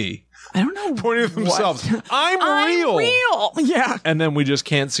that be? I don't know. Pointing at themselves. I'm real. Yeah. And then we just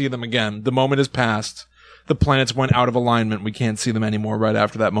can't see them again. The moment has passed. The planets went out of alignment. We can't see them anymore right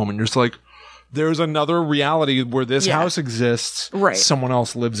after that moment. You're just like, there's another reality where this house exists. Right. Someone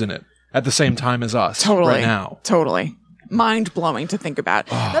else lives in it at the same time as us Totally. right now. Totally. Mind blowing to think about.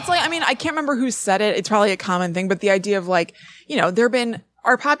 That's like, I mean, I can't remember who said it. It's probably a common thing, but the idea of like,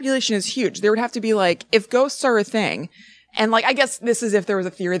 our population is huge. There would have to be like, if ghosts are a thing, and like, I guess this is if there was a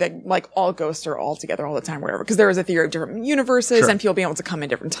theory that like all ghosts are all together all the time, whatever. Because there is a theory of different universes and people being able to come in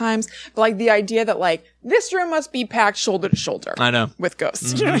different times. But like the idea that like this room must be packed shoulder to shoulder. I know. With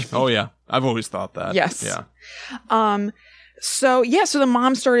ghosts. Mm-hmm. You know what I mean? Oh yeah. I've always thought that. Yes. Yeah. So the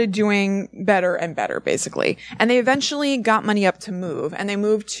mom started doing better and better, basically. And they eventually got money up to move, and they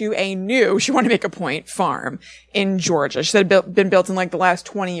moved to a new, she wanted to make a point, farm in Georgia. She said it had been built in like the last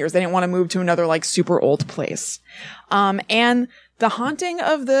 20 years. They didn't want to move to another like super old place. And the haunting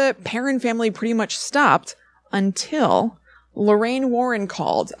of the Perrin family pretty much stopped until Lorraine Warren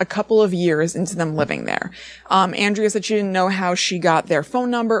called a couple of years into them living there. Andrea said she didn't know how she got their phone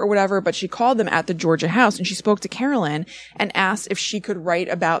number or whatever, but she called them at the Georgia house and she spoke to Carolyn and asked if she could write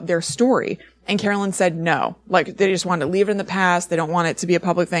about their story. And Carolyn said no. Like, they just wanted to leave it in the past. They don't want it to be a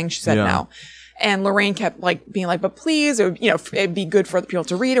public thing. She said no. And Lorraine kept like being like, but please, it'd be good for other people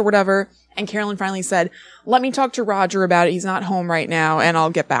to read or whatever. And Carolyn finally said, let me talk to Roger about it. He's not home right now and I'll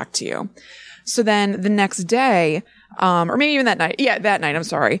get back to you. So then the next day, or maybe even that night. Yeah, that night. I'm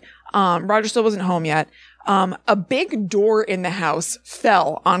sorry. Roger still wasn't home yet. A big door in the house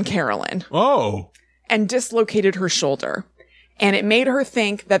fell on Carolyn. Oh. And dislocated her shoulder. And it made her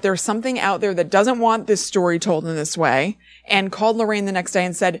think that there's something out there that doesn't want this story told in this way, and called Lorraine the next day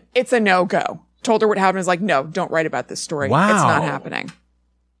and said, it's a no-go. Told her what happened. Is like, no, don't write about this story. Wow. It's not happening.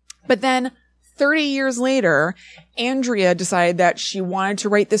 But then 30 years later, Andrea decided that she wanted to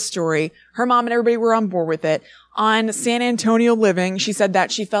write this story. Her mom and everybody were on board with it. On San Antonio Living, she said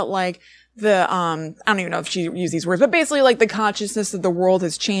that she felt like I don't even know if she used these words, but basically like the consciousness of the world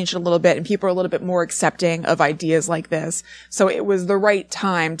has changed a little bit and people are a little bit more accepting of ideas like this. So it was the right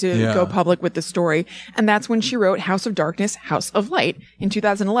time to go public with the story. And that's when she wrote House of Darkness, House of Light in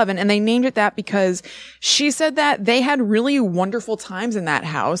 2011. And they named it that because she said that they had really wonderful times in that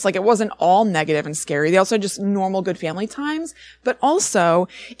house. Like, it wasn't all negative and scary. They also had just normal, good family times, but also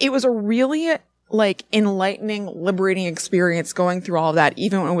it was a really like enlightening, liberating experience going through all of that,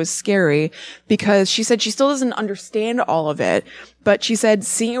 even when it was scary, because she said she still doesn't understand all of it, but she said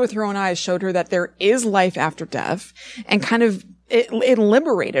seeing it with her own eyes showed her that there is life after death, and kind of it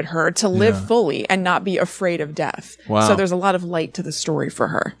liberated her to live fully and not be afraid of death. Wow. So there's a lot of light to the story for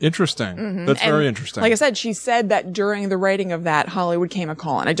her. Interesting. Mm-hmm. That's very interesting. Like I said, she said that during the writing of that, Hollywood came a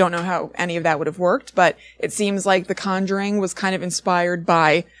call. And I don't know how any of that would have worked, but it seems like The Conjuring was kind of inspired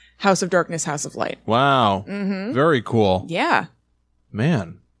by House of Darkness, House of Light. Wow. Mm-hmm. Very cool. Yeah.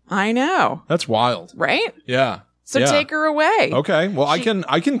 Man. I know. That's wild. Right? Yeah. So take her away. Okay. Well, I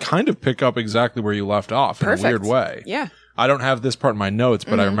can kind of pick up exactly where you left off in a weird way. Yeah. I don't have this part in my notes,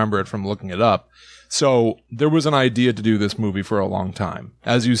 but I remember it from looking it up. So there was an idea to do this movie for a long time.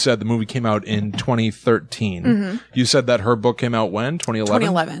 As you said, the movie came out in 2013. You said that her book came out when?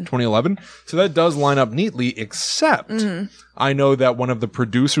 2011? 2011. So that does line up neatly, except I know that one of the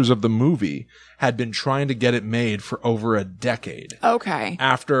producers of the movie had been trying to get it made for over a decade. Okay.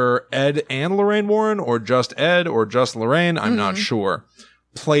 After Ed and Lorraine Warren, or just Ed, or just Lorraine, I'm not sure,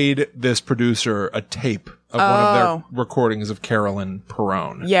 played this producer a tape of one of their recordings of Carolyn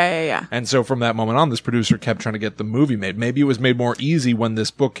Perrone. Yeah. And so from that moment on, this producer kept trying to get the movie made. Maybe it was made more easy when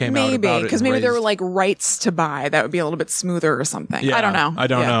this book came out about it. Because maybe there were like rights to buy that would be a little bit smoother or something. Yeah, I don't know. I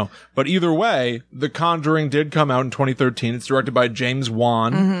don't know. But either way, The Conjuring did come out in 2013. It's directed by James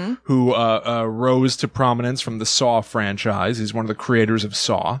Wan, who rose to prominence from the Saw franchise. He's one of the creators of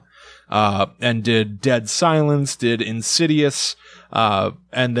Saw. And did Dead Silence, did Insidious,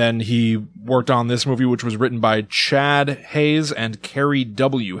 and then he worked on this movie, which was written by Chad Hayes and Carrie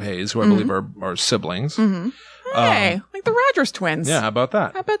W. Hayes, who I believe are siblings. Hey, like the Rogers twins. Yeah, how about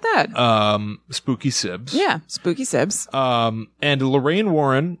that? How about that? Spooky Sibs. Yeah, Spooky Sibs. And Lorraine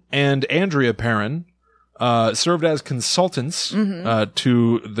Warren and Andrea Perron served as consultants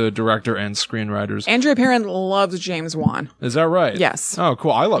to the director and screenwriters. Andrea Perron loves James Wan. Is that right? Yes. Oh,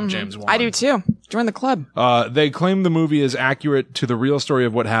 cool. I love James Wan. I do too. Join the club. They claim the movie is accurate to the real story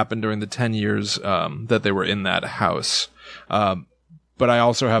of what happened during the 10 years that they were in that house. But I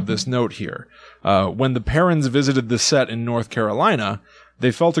also have this note here. When the Perrons visited the set in North Carolina,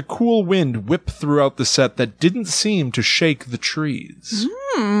 they felt a cool wind whip throughout the set that didn't seem to shake the trees.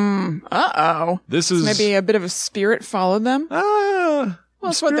 Uh-oh. This is maybe a bit of a spirit followed them? Well,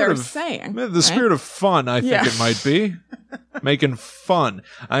 that's what they're saying. The spirit of fun, I think it might be. Making fun.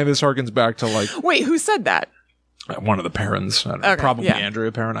 I think this harkens back to like... Wait, who said that? One of the Perrons. I don't know, probably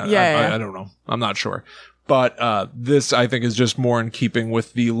Andrea Perron. I don't know. I'm not sure. But this, I think, is just more in keeping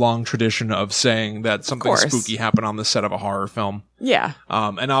with the long tradition of saying that something spooky happened on the set of a horror film. Yeah.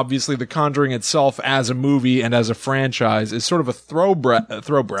 And obviously, The Conjuring itself, as a movie and as a franchise, is sort of a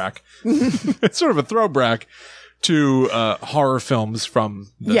throwback. It's sort of a throwback to horror films from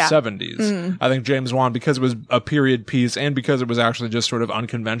the 70s. I think James Wan, because it was a period piece and because it was actually just sort of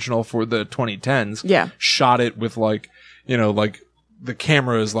unconventional for the 2010s, shot it with like the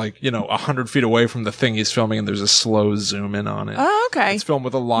camera is like, 100 feet away from the thing he's filming and there's a slow zoom in on it. Oh, okay. It's filmed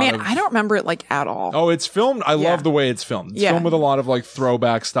with a lot of... I don't remember it like at all. Oh, it's filmed... I love the way it's filmed. It's filmed with a lot of like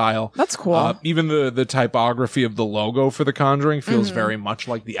throwback style. That's cool. Even the typography of the logo for The Conjuring feels very much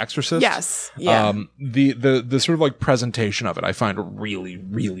like The Exorcist. Yes. Yeah. The sort of like presentation of it I find really,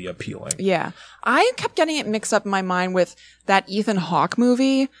 really appealing. Yeah. I kept getting it mixed up in my mind with that Ethan Hawke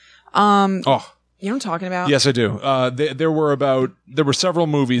movie. You know what I'm talking about? Yes, I do. There were several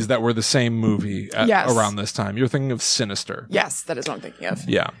movies that were the same movie around this time. You're thinking of Sinister. Yes, that is what I'm thinking of.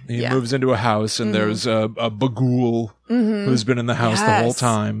 Yeah. He moves into a house and there's a Bagul who's been in the house the whole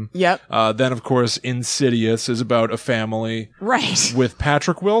time. Yep. Then, of course, Insidious is about a family. Right. With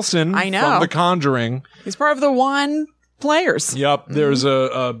Patrick Wilson I know. from The Conjuring. He's part of the Wan players. Yep. There's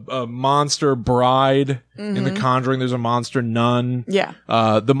a monster bride in The Conjuring. There's a monster nun. Yeah.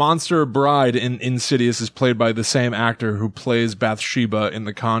 The monster bride in Insidious is played by the same actor who plays Bathsheba in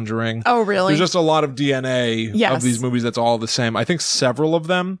The Conjuring. Oh, really? There's just a lot of DNA of these movies that's all the same. I think several of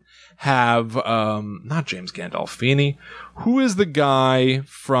them have, not James Gandolfini. Who is the guy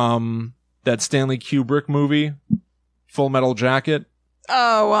from that Stanley Kubrick movie? Full Metal Jacket?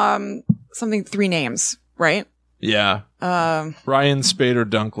 Oh, something, 3 names, right? Yeah. Ryan Spader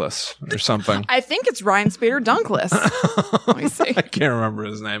Dunkless or something. I think it's Ryan Spader Dunkless. Let me see. I can't remember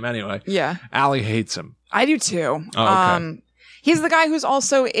his name. Anyway. Yeah. Allie hates him. I do too. Oh, okay. He's the guy who's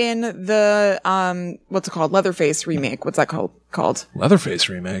also in the, what's it called? Leatherface remake. What's that called? Leatherface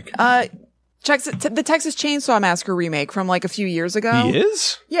remake? The Texas Chainsaw Massacre remake from like a few years ago. He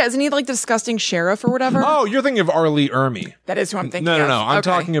is? Yeah, isn't he like the disgusting sheriff or whatever? Oh, you're thinking of Arlie Ermy. That is who I'm thinking No. of. I'm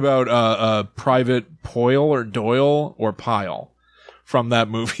talking about Private Poyle or Doyle or Pyle from that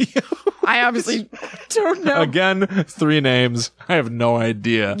movie. I obviously don't know. Again, 3 names. I have no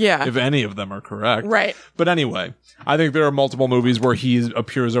idea if any of them are correct. Right. But anyway, I think there are multiple movies where he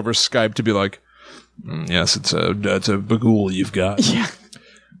appears over Skype to be like, yes, it's a Bagul you've got. Yeah.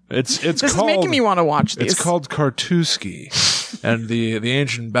 This is making me want to watch these. It's called Kartuski. And the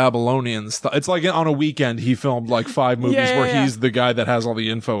ancient Babylonians. It's like on a weekend he filmed like 5 movies where he's the guy that has all the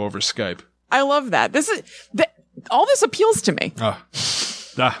info over Skype. I love that. All this appeals to me. Well,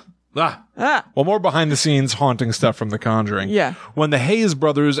 more behind the scenes haunting stuff from The Conjuring. Yeah. When the Hayes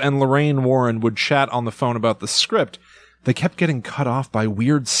brothers and Lorraine Warren would chat on the phone about the script, they kept getting cut off by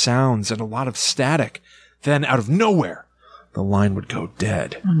weird sounds and a lot of static. Then, out of nowhere, the line would go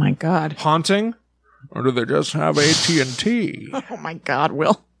dead. Oh my God. Haunting? Or do they just have AT&T? Oh my God,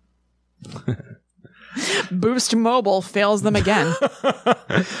 Will. Boost Mobile fails them again.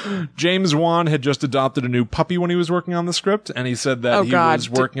 James Wan had just adopted a new puppy when he was working on the script, and he said that was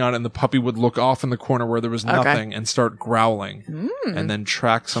working on it, and the puppy would look off in the corner where there was nothing and start growling, and then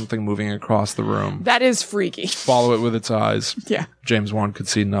track something moving across the room. That is freaky. Follow it with its eyes. Yeah. James Wan could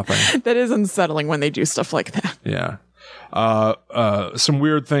see nothing. That is unsettling when they do stuff like that. Yeah. Some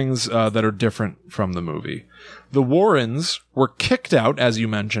weird things that are different from the movie. The Warrens were kicked out, as you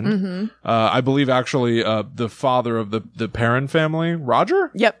mentioned. I believe, actually, the father of the Perrin family,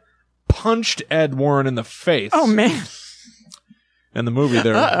 Roger? Yep. Punched Ed Warren in the face. Oh, man. In the movie,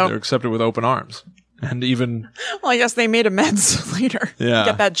 they're accepted with open arms. And even... Well, I guess they made amends later. Yeah.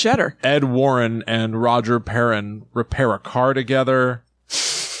 Get that cheddar. Ed Warren and Roger Perrin repair a car together.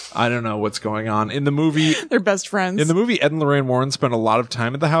 I don't know what's going on. In the movie... They're best friends. In the movie, Ed and Lorraine Warren spend a lot of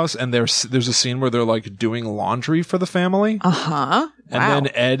time at the house, and there's a scene where they're, like, doing laundry for the family. Uh-huh. And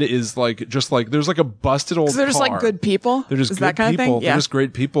then Ed is, like, just, like, there's, like, a busted old car. They're just, like, good people? They're just Is good that kind people. Of thing? Yeah. They're just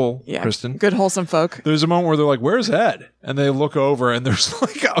great people, Yeah. Kristen. Good, wholesome folk. There's a moment where they're like, where's Ed? And they look over, and there's,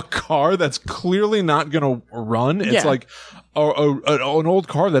 like, a car that's clearly not gonna run. It's, like, an old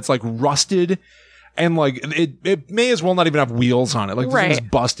car that's, like, rusted. And, like, it may as well not even have wheels on it. Like, this thing's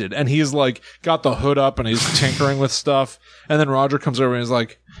busted. And he's, like, got the hood up and he's tinkering with stuff. And then Roger comes over and he's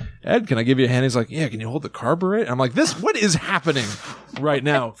like, Ed, can I give you a hand? He's like, yeah, can you hold the carburetor? I'm like, what is happening right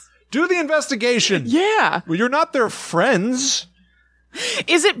now? Do the investigation. Yeah. Well, you're not their friends.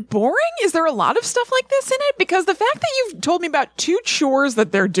 Is it boring? Is there a lot of stuff like this in it? Because the fact that you've told me about 2 chores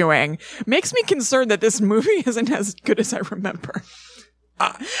that they're doing makes me concerned that this movie isn't as good as I remember.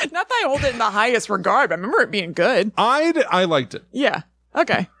 Not that I hold it in the highest regard, but I remember it being good. I liked it. Yeah.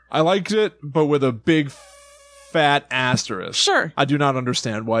 Okay. I liked it, but with a big fat asterisk. Sure. I do not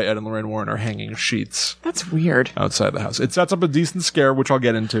understand why Ed and Lorraine Warren are hanging sheets. That's weird. Outside the house. It sets up a decent scare, which I'll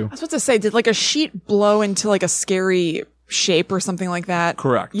get into. I was about to say, did like a sheet blow into like a scary shape or something like that?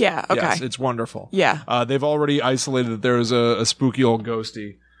 Correct. Yeah. Okay. Yes, it's wonderful. Yeah. They've already isolated that there is a spooky old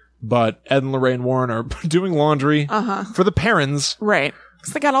ghosty, but Ed and Lorraine Warren are doing laundry for the parents. Right.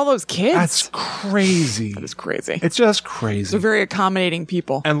 Because they got all those kids. That's crazy. That is crazy. It's just crazy. They're very accommodating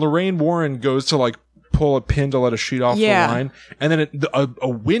people. And Lorraine Warren goes to like pull a pin to let a sheet off the line. And then a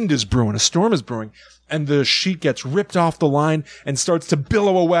wind is brewing, a storm is brewing. And the sheet gets ripped off the line and starts to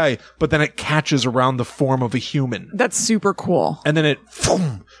billow away. But then it catches around the form of a human. That's super cool. And then it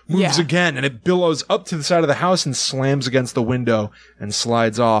moves again. And it billows up to the side of the house and slams against the window and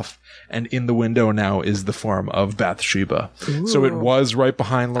slides off. And in the window now is the form of Bathsheba. Ooh. So it was right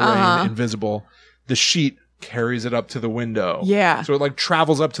behind Lorraine, invisible. The sheet carries it up to the window. Yeah. So it like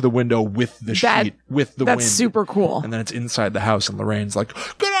travels up to the window with the sheet, with the wind. That's super cool. And then it's inside the house and Lorraine's like,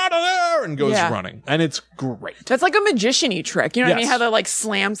 get out of there! And goes running. And it's great. That's like a magician-y trick. You know what I mean? How they like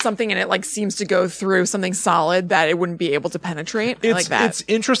slam something and it like seems to go through something solid that it wouldn't be able to penetrate. I like that. It's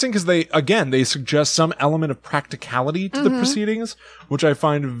interesting because they suggest some element of practicality to the proceedings, which I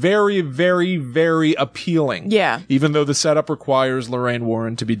find very, very, very appealing. Yeah. Even though the setup requires Lorraine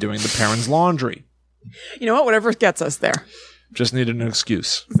Warren to be doing the parents' laundry. You know what? Whatever gets us there. Just needed an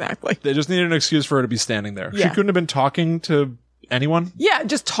excuse. Exactly. They just needed an excuse for her to be standing there. Yeah. She couldn't have been talking to anyone. Yeah,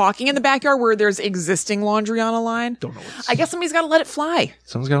 just talking in the backyard where there's existing laundry on a line. Don't know. I guess somebody's got to let it fly.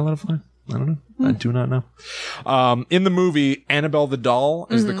 Someone's got to let it fly. I don't know. I do not know. In the movie, Annabelle the doll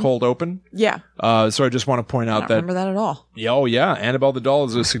is the cold open. Yeah. So I just want to point out I don't remember that at all. Oh, yeah. Annabelle the doll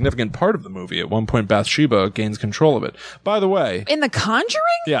is a significant part of the movie. At one point, Bathsheba gains control of it. By the way. In The Conjuring?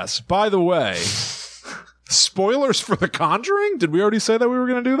 Yes. By the way. Spoilers for The Conjuring? Did we already say that we were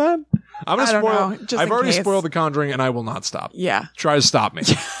going to do that? I'm going to spoil. I've already spoiled The Conjuring, and I will not stop. Yeah. Try to stop me.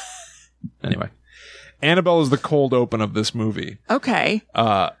 Anyway, Annabelle is the cold open of this movie. Okay.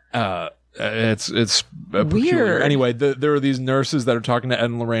 It's peculiar. Weird. Anyway, there are these nurses that are talking to Ed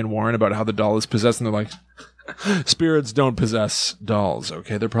and Lorraine Warren about how the doll is possessed, and they're like, spirits don't possess dolls,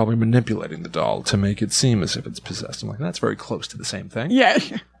 okay? They're probably manipulating the doll to make it seem as if it's possessed. I'm like, that's very close to the same thing. Yeah.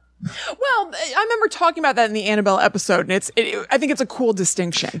 Well, I remember talking about that in the Annabelle episode, and I think it's a cool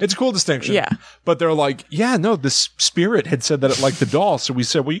distinction. It's a cool distinction. Yeah. But they're like, yeah, no, the spirit had said that it liked the doll, so we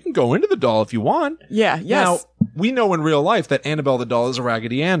said, well, you can go into the doll if you want. Yeah, yes. Now, we know in real life that Annabelle the doll is a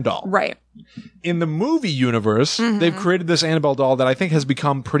Raggedy Ann doll. Right. In the movie universe, they've created this Annabelle doll that I think has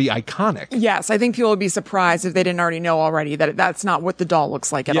become pretty iconic. Yes, I think people would be surprised if they didn't already know already that that's not what the doll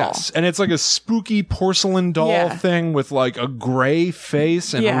looks like at all. Yes, and it's like a spooky porcelain doll thing with like a gray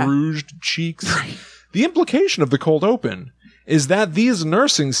face and rouged cheeks. The implication of the cold open is that these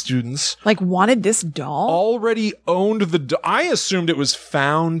nursing students Like wanted this doll? already owned the I assumed it was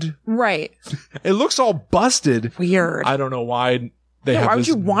found. Right. It looks all busted. Weird. I don't know why they have Why would this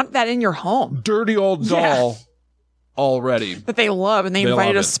you want that in your home? dirty old doll already. That they love and they They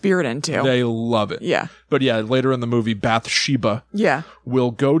invited love a it. spirit into. They love it. Yeah. But yeah, later in the movie, Bathsheba Yeah.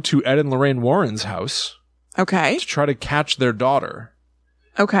 will go to Ed and Lorraine Warren's house Okay. to try to catch their daughter.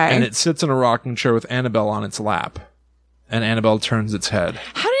 Okay. And it sits in a rocking chair with Annabelle on its lap. And Annabelle turns its head.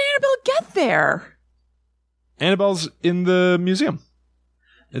 How did Annabelle get there? Annabelle's in the museum.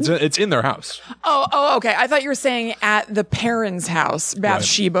 It's in their house. Oh, okay. I thought you were saying at the parents' house,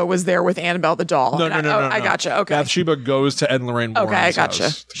 Bathsheba was there with Annabelle the doll. No, And no. I gotcha. Okay. Bathsheba goes to Ed and Lorraine Warren's I gotcha.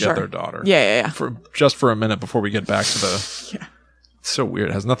 house to Sure. get their daughter. Yeah. For a minute before we get back to the... Yeah. It's so weird.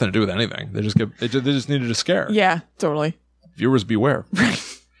 It has nothing to do with anything. They just needed a scare. Yeah, totally. Viewers beware.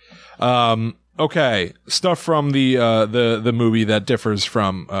 Okay, stuff from the movie that differs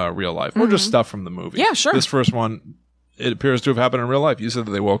from real life, or just stuff from the movie. Yeah, sure. This first one, it appears to have happened in real life. You said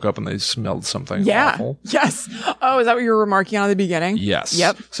that they woke up and they smelled something awful. Yes. Oh, is that what you were remarking on at the beginning? Yes.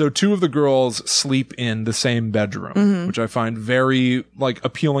 Yep. So 2 of the girls sleep in the same bedroom, which I find very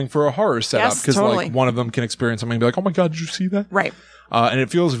appealing for a horror setup, Yes, because totally. one of them can experience something and be like, "Oh my god, did you see that?" Right. And it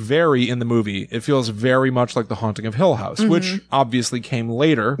feels in the movie, it feels very much like The Haunting of Hill House, which obviously came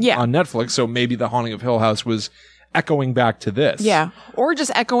later on Netflix. So maybe The Haunting of Hill House was echoing back to this. Yeah. Or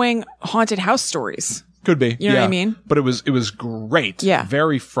just echoing haunted house stories. Could be. You know what I mean? But it was great. Yeah.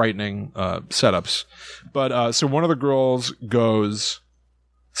 Very frightening setups. But so one of the girls goes,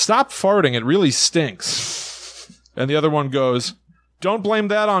 "Stop farting, it really stinks." And the other one goes, "Don't blame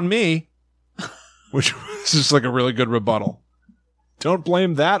that on me." Which was just like a really good rebuttal. Don't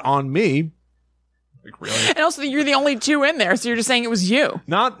blame that on me. Like, really? And also, you're the only 2 in there, so you're just saying it was you.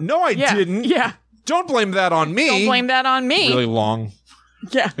 No, I didn't. Yeah. Don't blame that on me. Don't blame that on me. Really long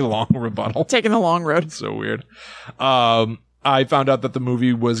rebuttal. Taking the long road. So weird. I found out that the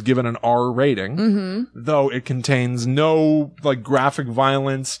movie was given an R rating, though it contains no graphic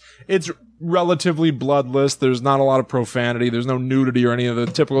violence. It's relatively bloodless. There's not a lot of profanity. There's no nudity or any of the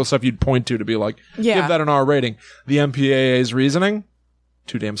typical stuff you'd point to be like, give that an R rating. The MPAA's reasoning,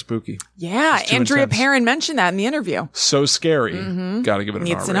 too damn spooky. Yeah, It's too Andrea intense. Perrin mentioned that in the interview. So scary. Gotta give it an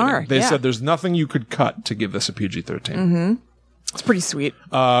Needs R an rating. R, They yeah. said there's nothing you could cut to give this a PG-13. It's pretty sweet.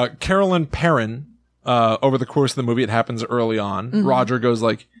 Carolyn Perrin, over the course of the movie, it happens early on. Roger goes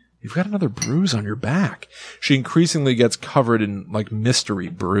like, "You've got another bruise on your back." She increasingly gets covered in mystery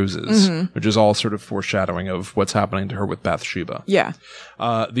bruises, which is all sort of foreshadowing of what's happening to her with Bathsheba. Yeah.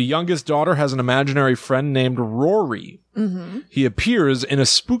 The youngest daughter has an imaginary friend named Rory. He appears in a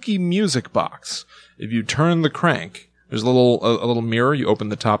spooky music box. If you turn the crank, there's a little mirror. You open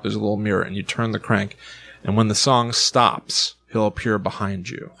the top, there's a little mirror, and you turn the crank. And when the song stops, he'll appear behind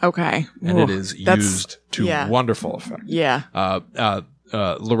you. Okay. And it is used to wonderful effect. Yeah.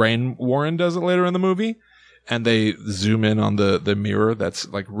 Lorraine Warren does it later in the movie, and they zoom in on the mirror that's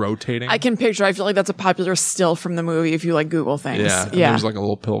rotating. I can picture. I feel like that's a popular still from the movie if you Google things. Yeah. And there's a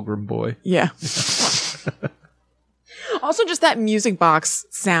little pilgrim boy. Yeah. Also, just that music box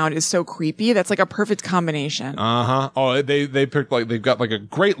sound is so creepy. That's a perfect combination. Oh, they picked they've got a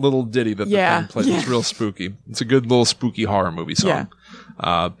great little ditty that the thing plays. It's real spooky. It's a good little spooky horror movie song.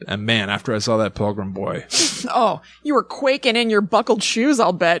 Yeah. And man, after I saw that pilgrim boy, oh, you were quaking in your buckled shoes.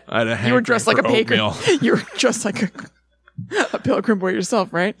 I'll bet. I had a you were dressed like a oatmeal. You were dressed like a pilgrim boy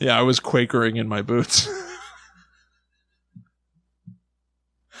yourself, right? Yeah, I was Quakering in my boots.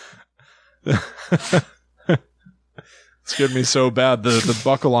 Scared me so bad the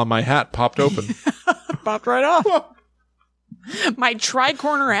buckle on my hat popped open. Popped right off. My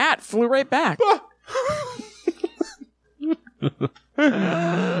tri-corner hat flew right back.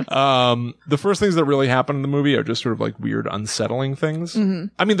 The first things that really happen in the movie are just sort of weird, unsettling things.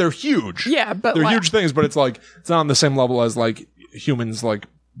 I mean, they're huge. Yeah, but they're huge things, but it's it's not on the same level as humans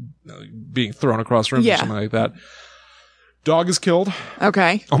being thrown across rooms or something like that. Dog is killed.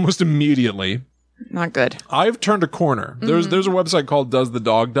 Okay. Almost immediately. Not good. I've turned a corner. There's a website called Does the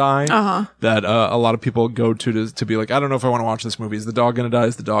Dog Die? That a lot of people go to be like, I don't know if I want to watch this movie. Is the dog gonna die?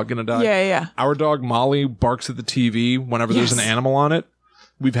 Is the dog gonna die? Yeah. Our dog Molly barks at the TV whenever there's an animal on it.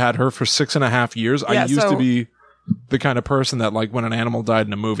 We've had her for 6.5 years. I used to be the kind of person that when an animal died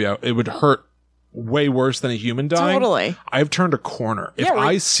in a movie, it would hurt way worse than a human dying. Totally. I've turned a corner. If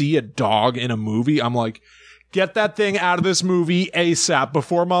I see a dog in a movie, I'm like, Get that thing out of this movie ASAP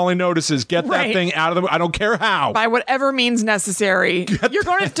before Molly notices. Get that thing out of the... I don't care how. By whatever means necessary. You're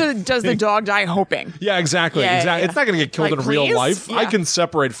going to does the dog die hoping. Yeah, exactly. Yeah. It's not going to get killed in real life. Yeah. I can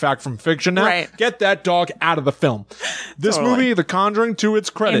separate fact from fiction now. Right. Get that dog out of the film. This movie, The Conjuring, to its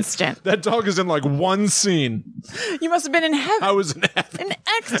credit. Instant. That dog is in like one scene. You must have been in heaven. I was in heaven. In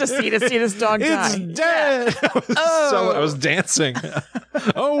ecstasy to see this dog die. It's dead. I was dancing.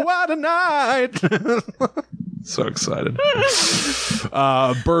 Oh, what a night. So excited.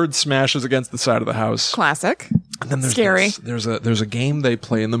 Bird smashes against the side of the house. Classic. And then there's Scary. There's a game they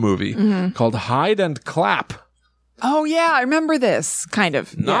play in the movie called Hide and Clap. Oh, yeah. I remember this. Kind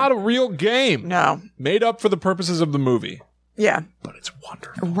of. Not a real game. No. Made up for the purposes of the movie. Yeah. But it's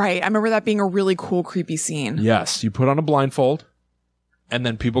wonderful. Right. I remember that being a really cool, creepy scene. Yes. You put on a blindfold, and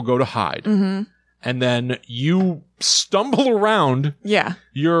then people go to hide. Mm-hmm. And then you stumble around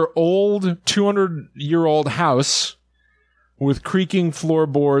your old 200-year-old house with creaking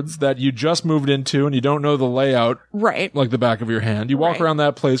floorboards that you just moved into and you don't know the layout like the back of your hand. You walk around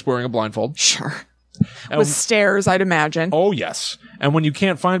that place wearing a blindfold. Sure. With stairs, I'd imagine. Oh, yes. And when you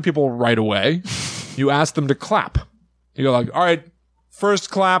can't find people right away, you ask them to clap. You go like, all right, first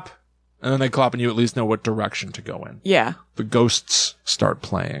clap. And then they clap and you at least know what direction to go in. Yeah. The ghosts start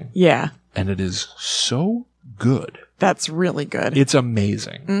playing. Yeah. And it is so good. That's really good. It's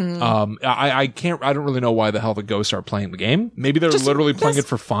amazing. Mm-hmm. I don't really know why the hell the ghosts are playing the game. Maybe they're literally playing it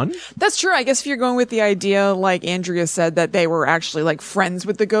for fun. That's true. I guess if you're going with the idea, like Andrea said, that they were actually like friends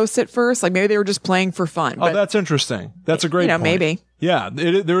with the ghosts at first, like maybe they were just playing for fun. Oh, that's interesting. That's a great point. Maybe. Yeah,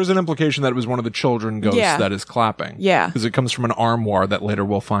 there is an implication that it was one of the children ghosts that is clapping. Yeah. Because it comes from an armoire that later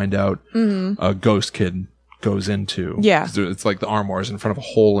we'll find out a ghost kid goes into. Yeah. It's like the armoire is in front of a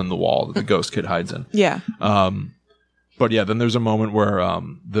hole in the wall that the ghost kid hides in. Yeah. But yeah, then there's a moment where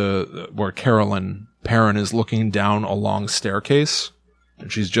where Carolyn Perrin is looking down a long staircase,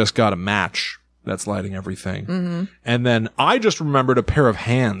 and she's just got a match that's lighting everything. Mm-hmm. And then I just remembered a pair of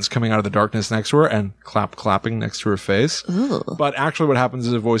hands coming out of the darkness next to her and clapping next to her face. Ooh. But actually, what happens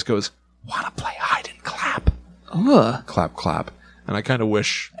is a voice goes, "Want to play hide and clap?" Ooh. Clap. And I kind of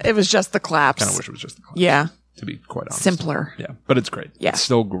wish it was just the claps. Kind of wish it was just the claps. Yeah. To be quite honest. Simpler. Yeah, but it's great. Yeah. It's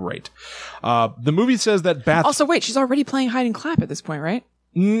still great. The movie says that Also, wait, she's already playing hide and clap at this point, right?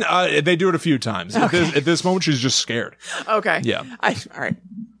 They do it a few times. Okay. At this moment, she's just scared. Okay. Yeah. All right.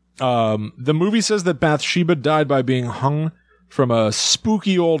 The movie says that Bathsheba died by being hung from a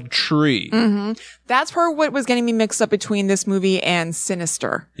spooky old tree. Mm-hmm. That's part of what was getting me mixed up between this movie and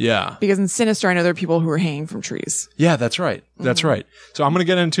Sinister. Yeah. Because in Sinister, I know there are people who are hanging from trees. Yeah, that's right. That's right. So I'm going to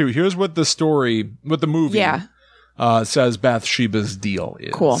get into, here's what the movie says Bathsheba's deal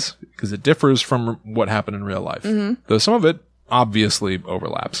is. Cool. Because it differs from what happened in real life. Mm-hmm. Though some of it obviously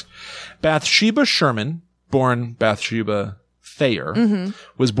overlaps. Bathsheba Sherman, born Bathsheba Thayer,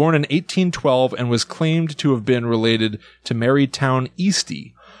 was born in 1812 and was claimed to have been related to Marytown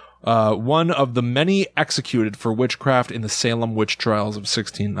Eastie, one of the many executed for witchcraft in the Salem witch trials of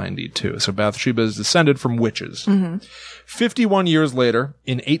 1692. So Bathsheba is descended from witches. 51 years later,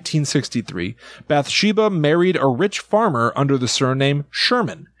 in 1863, Bathsheba married a rich farmer under the surname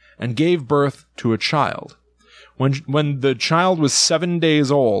Sherman and gave birth to a child. When the child was 7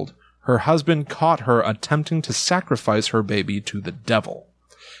 days old, her husband caught her attempting to sacrifice her baby to the devil.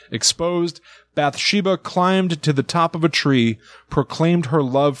 Exposed, Bathsheba climbed to the top of a tree, proclaimed her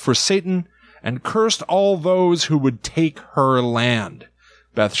love for Satan, and cursed all those who would take her land.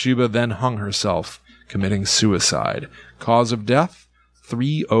 Bathsheba then hung herself, committing suicide. Cause of death,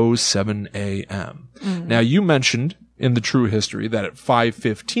 3:07 a.m. Now, you mentioned in the true history that at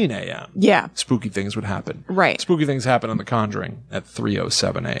 5:15 a.m. spooky things would happen. Right. Spooky things happen on The Conjuring at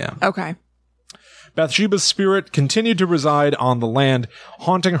 3:07 a.m. Okay. Bathsheba's spirit continued to reside on the land,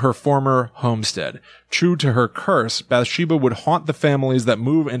 haunting her former homestead. True to her curse, Bathsheba would haunt the families that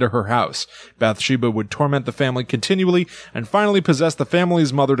move into her house. Bathsheba would torment the family continually and finally possess the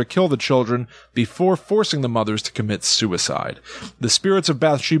family's mother to kill the children before forcing the mothers to commit suicide. The spirits of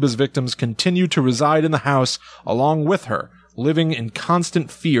Bathsheba's victims continued to reside in the house along with her, living in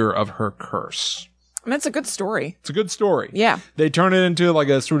constant fear of her curse. I mean, it's a good story. It's a good story. Yeah. They turn it into like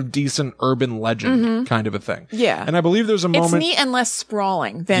a sort of decent urban legend kind of a thing. Yeah. And I believe there's a moment. It's neat and less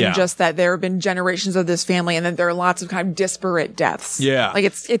sprawling than just that there have been generations of this family and then there are lots of kind of disparate deaths. Yeah. Like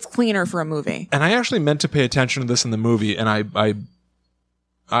it's cleaner for a movie. And I actually meant to pay attention to this in the movie, and I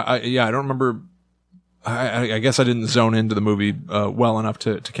don't remember. I guess I didn't zone into the movie well enough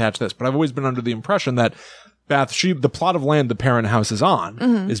to catch this, but I've always been under the impression that Bathsheba, the plot of land the Perrin house is on,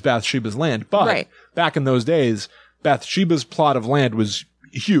 is Bathsheba's land. But back in those days, Bathsheba's plot of land was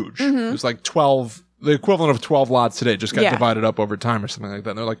huge. It was like 12 the equivalent of 12 lots today just got Yeah. divided up over time or something like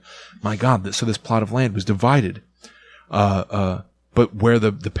that. And they're like, my God, this plot of land was divided. But where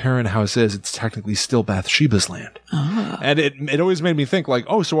the parent house is, it's technically still Bathsheba's land. And it always made me think like,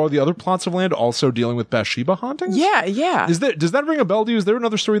 oh, so are the other plots of land also dealing with Bathsheba hauntings? Yeah, yeah. Does that ring a bell to you? Is there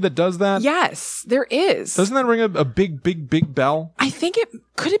another story that does that? Yes, there is. Doesn't that ring a big bell? I think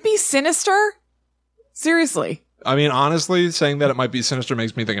could it be Sinister? Seriously. I mean, honestly, saying that it might be Sinister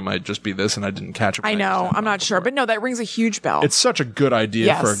makes me think it might just be this, and I didn't catch it. I know. I'm not sure. But no, that rings a huge bell. It's such a good idea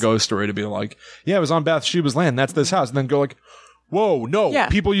Yes. for a ghost story to be like, yeah, it was on Bathsheba's land. That's this house. And then go like, whoa, no. Yeah.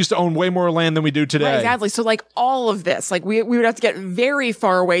 People used to own way more land than we do today. Right, exactly. So like all of this, like we would have to get very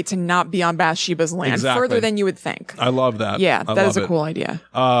far away to not be on Bathsheba's land, Exactly. further than you would think. I love that. Yeah, I that is love a it. cool idea.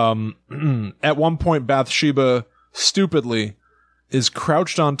 At one point, Bathsheba stupidly is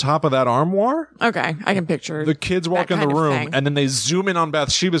crouched on top of that armoire. Okay, I can picture The kids walk that in the kind of room, thing. and then they zoom in on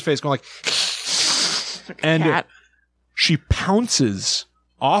Bathsheba's face, going like, and cat. she pounces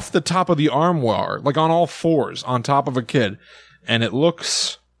off the top of the armoire, like on all fours, on top of a kid, and it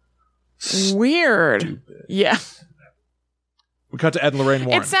looks. Weird. Yeah. We cut to Ed and Lorraine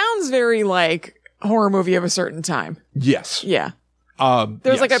Warren. It sounds very like horror movie of a certain time. Yes. Yeah. yes.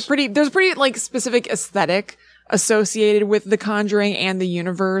 There's like a pretty like specific aesthetic associated with The Conjuring and the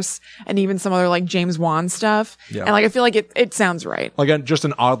universe and even some other like James Wan stuff. Yeah. And like I feel like it sounds right. like just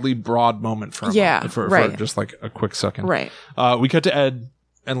an oddly broad moment for a Yeah, moment, for right. just like a quick second. Right. We cut to Ed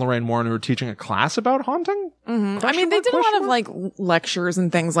and Lorraine Warren who are teaching a class about haunting. Mm-hmm. I mean, they did a lot of like lectures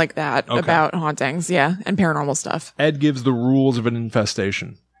and things like that about hauntings, yeah, and paranormal stuff. Ed gives the rules of an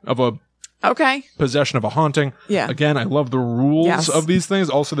infestation, of a Okay. possession of a haunting. Yeah. Again, I love the rules Yes. of these things.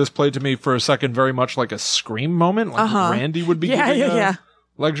 Also, this played to me for a second very much like a Scream moment, like Randy would be Yeah, giving yeah.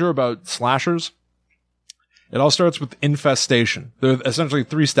 a lecture about slashers. It all starts with infestation. There are essentially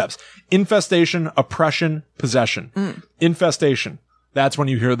 3 steps: infestation, oppression, possession. Infestation. That's when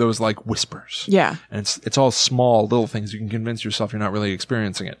you hear those like whispers. Yeah. And it's all small little things. You can convince yourself you're not really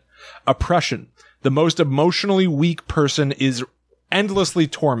experiencing it. Oppression. The most emotionally weak person is endlessly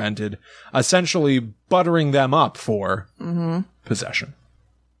tormented, essentially buttering them up for possession.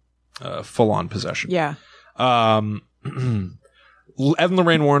 Full-on possession. Yeah. Ed and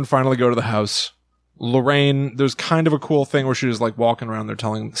Lorraine Warren finally go to the house. Lorraine, there's kind of a cool thing where she's like walking around there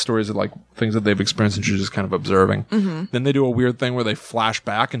telling stories of like things that they've experienced and she's just kind of observing. Then they do a weird thing where they flash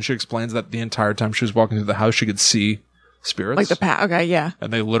back and she explains that the entire time she was walking through the house, she could see spirits. Like the okay, yeah.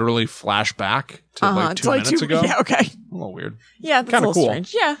 And they literally flash back to like 2 minutes ago. Yeah, okay. A little weird. Yeah, that's Kinda a little cool.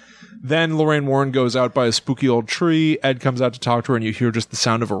 strange. Yeah. Then Lorraine Warren goes out by a spooky old tree. Ed comes out to talk to her and you hear just the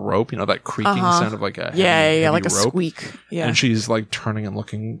sound of a rope, you know, that creaking sound of like a heavy like a rope. squeak. Yeah. And she's like turning and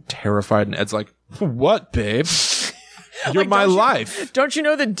looking terrified and Ed's like, what, babe? You're Like, my don't you- life. Don't you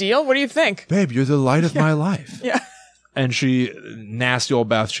know the deal? What do you think? Babe, you're the light of my life. Yeah. And she, nasty old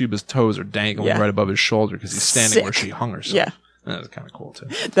Bathsheba's toes are dangling Yeah. right above his shoulder because he's standing Sick. where she hung herself. Yeah. That's kind of cool too.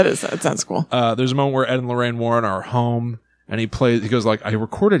 That sounds cool. There's a moment where Ed and Lorraine Warren are home and he goes like, I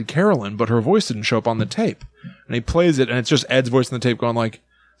recorded Carolyn, but her voice didn't show up on the tape. And he plays it and it's just Ed's voice in the tape going like,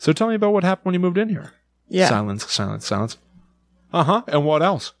 so tell me about what happened when you moved in here. Yeah. Silence, silence, silence. Uh-huh. And what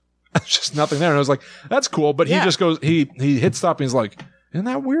else? There's just nothing there. And I was like, that's cool. But he Yeah. just goes, he hits stop and he's like, isn't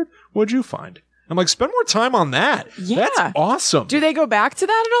that weird? What'd you find? I'm like, spend more time on that. Yeah. That's awesome. Do they go back to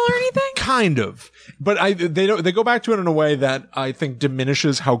that at all or anything? Kind of, but they go back to it in a way that I think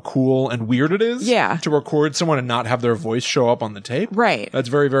diminishes how cool and weird it is. Yeah. To record someone and not have their voice show up on the tape. Right. That's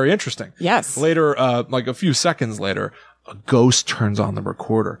very, very interesting. Yes. Later, like a few seconds later, a ghost turns on the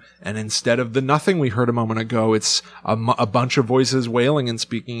recorder, and instead of the nothing we heard a moment ago, it's a bunch of voices wailing and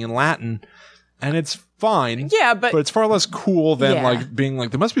speaking in Latin, and it's fine. Yeah, but it's far less cool than Yeah. like being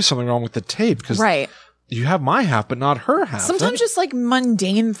like there must be something wrong with the tape because right. you have my half but not her half. Sometimes just like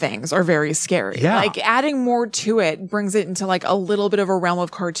mundane things are very scary. Yeah. Like adding more to it brings it into like a little bit of a realm of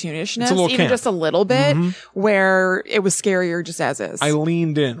cartoonishness, It's a little even camp. just a little bit, where it was scarier just as is. I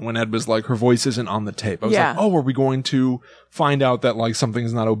leaned in when Ed was like, her voice isn't on the tape. I was Yeah. like, oh, are we going to find out that like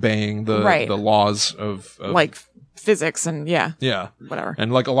something's not obeying the Right. the laws of like physics and yeah. Whatever.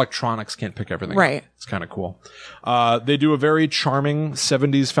 And like electronics can't pick everything Right. up. It's kind of cool. They do a very charming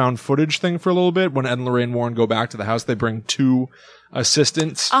 70s found footage thing for a little bit. When Ed and Lorraine Warren go back to the house, they bring 2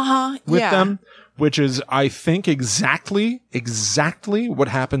 assistants with yeah. them, which is, I think, exactly what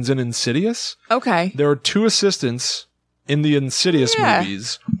happens in Insidious. Okay. There are 2 assistants in the Insidious Yeah.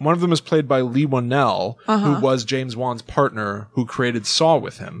 movies. One of them is played by Lee Whannell, who was James Wan's partner, who created Saw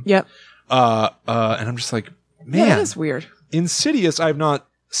with him. Yep. And I'm just like, man, Yeah, that is weird. Insidious I've not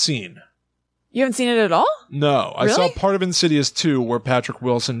seen. You haven't seen it at all? No. I Really? saw part of Insidious 2 where Patrick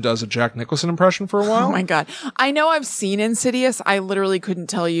Wilson does a Jack Nicholson impression for a while. Oh my God. I know I've seen Insidious. I literally couldn't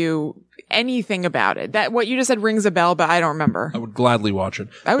tell you anything about it. That what you just said rings a bell, but I don't remember. I would gladly watch it.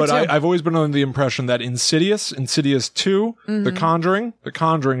 I would but too. I've always been under the impression that Insidious 2, The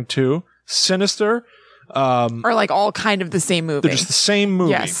Conjuring 2, Sinister, Or like all kind of the same movie. they're just the same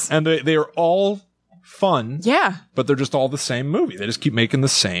movie. Yes. And they are all fun. Yeah. But they're just all the same movie. They just keep making the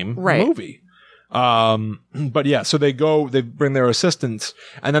same Right. movie. But yeah, so they bring their assistants,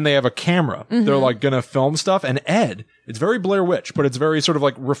 and then they have a camera. They're like gonna film stuff, and Ed, it's very Blair Witch, but it's very sort of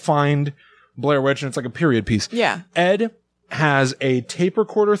like refined Blair Witch, and it's like a period piece. Yeah. Ed has a tape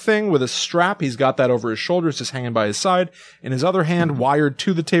recorder thing with a strap. He's got that over his shoulders, just hanging by his side. In his other hand, wired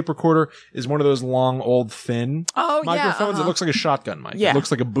to the tape recorder, is one of those long, old, thin microphones. It looks like a shotgun mic. Yeah. It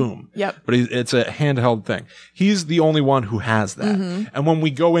looks like a boom. Yep. But it's a handheld thing. He's the only one who has that. And when we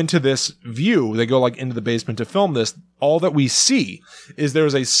go into this view, they go like into the basement to film this, all that we see is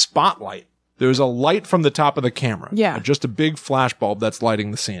there's a spotlight. There's a light from the top of the camera. Yeah. Just a big flash bulb that's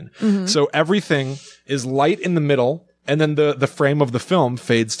lighting the scene. So everything is light in the middle, and then the frame of the film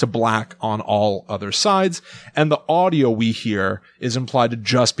fades to black on all other sides, and the audio we hear is implied to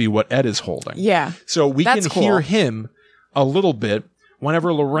just be what Ed is holding. Yeah. So we That's can cool. hear him a little bit.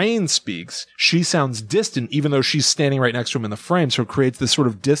 Whenever Lorraine speaks, she sounds distant, even though she's standing right next to him in the frame. So it creates this sort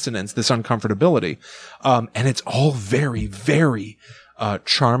of dissonance, this uncomfortability. And it's all very, very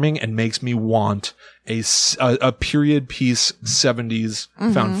charming, and makes me want a period piece 70s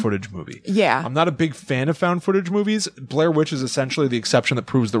found footage movie. Yeah. I'm not a big fan of found footage movies. Blair Witch is essentially the exception that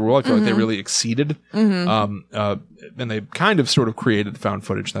proves the rule. I feel like they really exceeded. And they kind of sort of created the found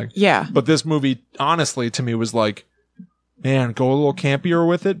footage thing. Yeah. But this movie, honestly, to me was like, man, go a little campier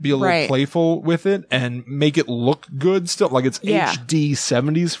with it, be a little playful with it, and make it look good still. Like it's HD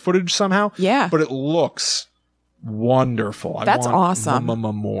 70s footage somehow. Yeah. But it looks wonderful. That's I want awesome.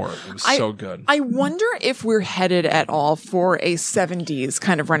 More. It was so good. I wonder if we're headed at all for a 70s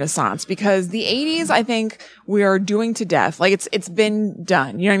kind of renaissance, because the 80s, I think we are doing to death. Like it's been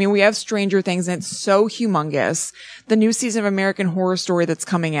done. You know what I mean? We have Stranger Things, and it's so humongous. The new season of American Horror Story that's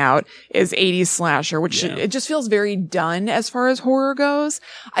coming out is 80s slasher, which it just feels very done as far as horror goes.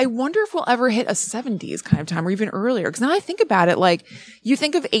 I wonder if we'll ever hit a 70s kind of time, or even earlier. Because now I think about it, like you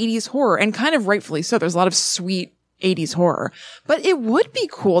think of 80s horror, and kind of rightfully so. There's a lot of sweet 80s horror, but it would be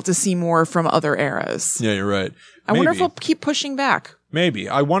cool to see more from other eras. Yeah, you're right. I wonder if we'll keep pushing back. Maybe.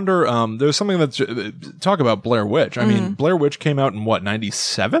 I wonder, there's something that's, talk about Blair Witch. I mean, Blair Witch came out in what,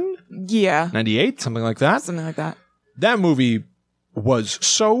 97? Yeah. 98? Something like that? Something like that. That movie was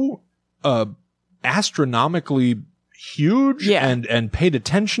so, astronomically huge and paid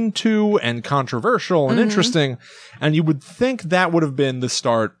attention to, and controversial and interesting. And you would think that would have been the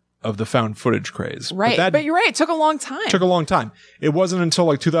start of the found footage craze. Right. But you're right. It took a long time. It wasn't until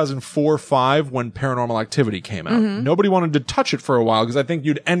like 2004-5 when Paranormal Activity came out. Nobody wanted to touch it for a while because I think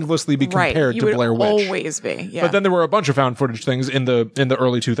you'd endlessly be compared to Blair Witch. Always be. Yeah. But then there were a bunch of found footage things in the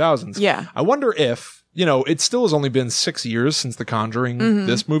early 2000s. Yeah. I wonder if, it still has only been 6 years since The Conjuring,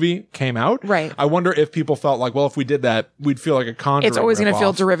 this movie, came out. Right. I wonder if people felt like, well, if we did that, we'd feel like a Conjuring. It's always going to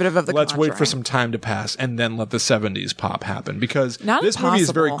feel ripoff. derivative of the Let's Conjuring. wait for some time to pass and then let the 70s pop happen. Because Not this movie is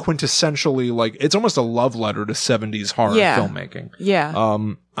very impossible. quintessentially like, it's almost a love letter to 70s horror filmmaking. Yeah.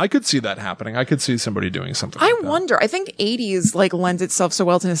 I could see that happening. I could see somebody doing something I like that. wonder. I think 80s like lends itself so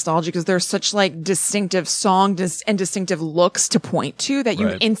well to nostalgia because there's such like distinctive and distinctive looks to point to that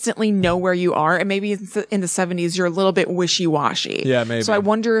you instantly know where you are. And maybe in the 70s, you're a little bit wishy-washy. Yeah, maybe. So I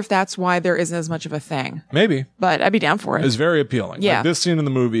wonder if that's why there isn't as much of a thing. Maybe. But I'd be down for it. It's very appealing. Yeah. Like this scene in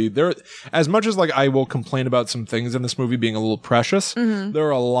the movie, as much as like I will complain about some things in this movie being a little precious, there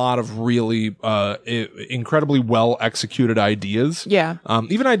are a lot of really incredibly well executed ideas. Yeah.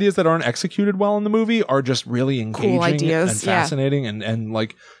 Even ideas that aren't executed well in the movie are just really engaging ideas, and fascinating and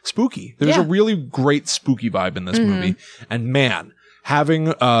like spooky. There's a really great spooky vibe in this movie. And man, having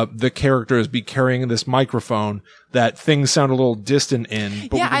the characters be carrying this microphone that things sound a little distant in,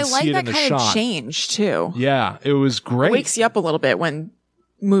 but we can I see like it that in the kind shot. of change too. Yeah, it was great. It wakes you up a little bit when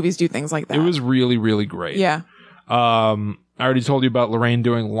movies do things like that. It was really, really great. Yeah. I already told you about Lorraine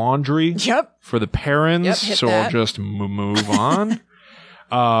doing laundry. Yep. For the parents. Yep, hit so that. I'll just move on.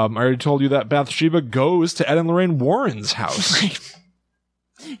 I already told you that Bathsheba goes to Ed and Lorraine Warren's house. Right.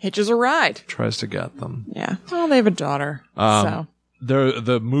 Hitches a ride. Tries to get them. Yeah. Well, they have a daughter. So.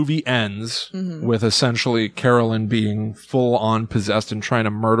 The movie ends with essentially Carolyn being full on possessed and trying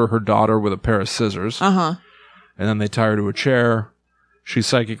to murder her daughter with a pair of scissors. Uh-huh. And then they tie her to a chair. She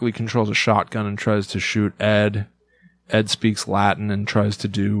psychically controls a shotgun and tries to shoot Ed. Ed speaks Latin and tries to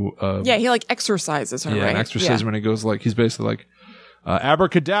do yeah, he like exercises her, yeah, right? an exorcism, and he goes like, he's basically like,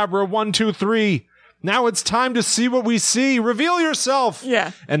 abracadabra, 1, 2, 3. Now it's time to see what we see. Reveal yourself.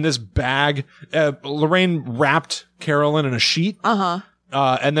 Yeah. And this bag, Lorraine wrapped Carolyn in a sheet.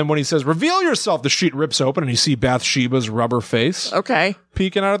 And then when he says, reveal yourself, the sheet rips open and you see Bathsheba's rubber face. Okay.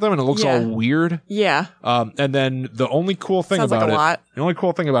 Peeking out of them, and it looks all weird. Yeah. And then the only cool thing Sounds about like a lot. the only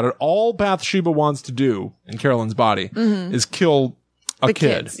cool thing about it, all Bathsheba wants to do in Carolyn's body is kill a The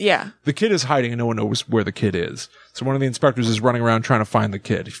kid. kids, yeah. The kid is hiding and no one knows where the kid is. So one of the inspectors is running around trying to find the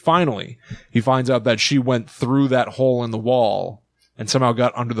kid. Finally, he finds out that she went through that hole in the wall and somehow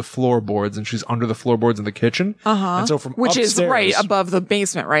got under the floorboards, and she's under the floorboards in the kitchen. And so from Which upstairs, is right above the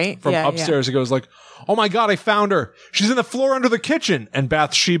basement, right? from upstairs, he goes like, oh my God, I found her. She's in the floor under the kitchen. And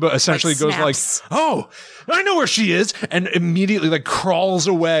Bathsheba essentially goes like, snaps. oh, I know where she is. And immediately like crawls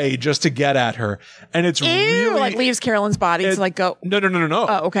away just to get at her. And it's Ew, really like leaves Carolyn's body to like go. No.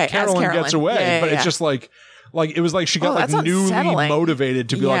 Oh, okay, as Carolyn Carolyn. gets away, Yeah, but yeah. it's just like it was like she got that's like newly unsettling. motivated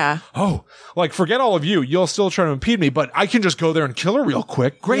to be Yeah. like, oh, like forget all of you. You'll still try to impede me, but I can just go there and kill her real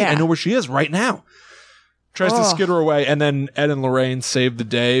quick. Great. Yeah. I know where she is right now. Tries to skid her away. And then Ed and Lorraine save the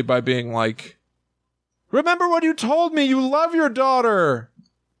day by being like, remember what you told me. You love your daughter.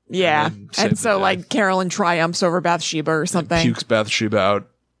 Yeah. And then And so save the day. like Carolyn triumphs over Bathsheba or something. Pukes Bathsheba out.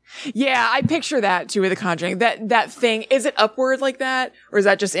 Yeah, I picture that too with The Conjuring. That thing, is it upward like that? Or is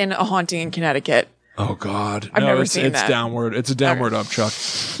that just in A Haunting in Connecticut? Oh God. I've never seen it's that. downward. It's a downward up, Chuck.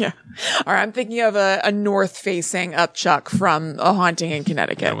 Yeah. All right, I'm thinking of a north-facing upchuck from A Haunting in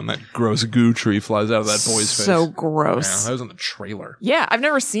Connecticut. Yeah, when that gross goo tree flies out of that boy's face. So Yeah, gross. that was on the trailer. Yeah, I've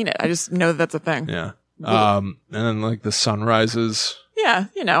never seen it. I just know that that's a thing. Yeah. And then like the sun rises. Yeah,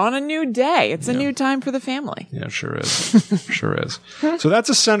 on a new day. It's a new time for the family. Yeah, sure is. Sure is. So that's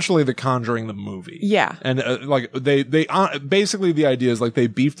essentially The Conjuring the movie. Yeah. And like they basically the idea is like they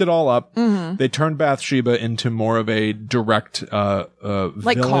beefed it all up. They turned Bathsheba into more of a direct villain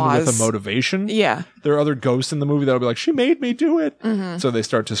cause. with a motivation. Yeah. There are other ghosts in the movie that'll be like, she made me do it. So they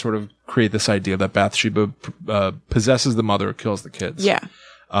start to sort of create this idea that Bathsheba possesses the mother, kills the kids. Yeah.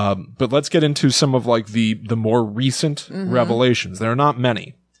 But let's get into some of like the more recent revelations. There are not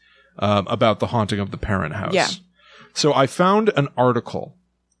many about the haunting of the Parent House. Yeah. So I found an article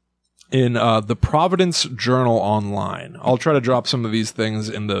in the Providence Journal Online. I'll try to drop some of these things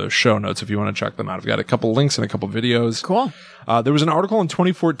in the show notes if you want to check them out. I've got a couple links and a couple videos. Cool. There was an article in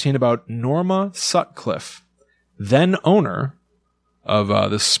 2014 about Norma Sutcliffe, then owner of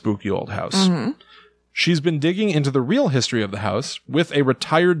this spooky old house. She's been digging into the real history of the house with a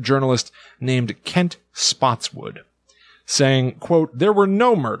retired journalist named Kent Spotswood, saying, quote, there were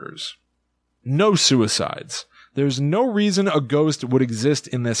no murders, no suicides. There's no reason a ghost would exist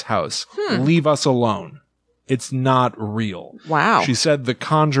in this house. Leave us alone. It's not real. Wow. She said The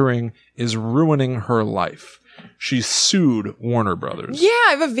Conjuring is ruining her life. She sued Warner Brothers. Yeah,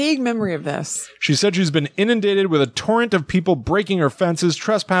 I have a vague memory of this. She said she's been inundated with a torrent of people breaking her fences,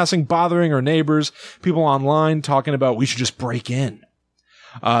 trespassing, bothering her neighbors, people online talking about we should just break in.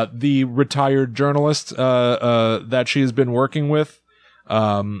 The retired journalist that she has been working with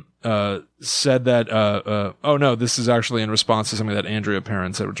said that, oh no, this is actually in response to something that Andrea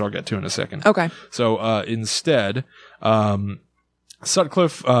Perrin said, which I'll get to in a second. Okay. So instead,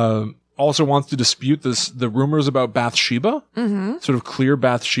 Sutcliffe also wants to dispute the rumors about Bathsheba, sort of clear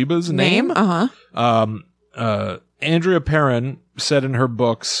Bathsheba's name. Andrea Perrin said in her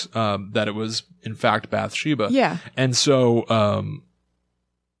books that it was in fact Bathsheba. Yeah. And so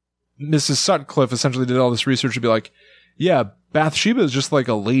Mrs. Sutcliffe essentially did all this research to be like, yeah, Bathsheba is just like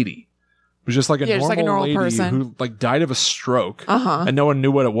a lady. It was just like a normal lady person who like died of a stroke, and no one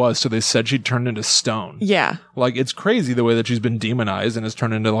knew what it was, so they said she turned into stone. Yeah. Like, it's crazy the way that she's been demonized and has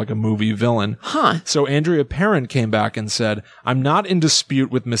turned into like a movie villain. So Andrea Perrin came back and said, I'm not in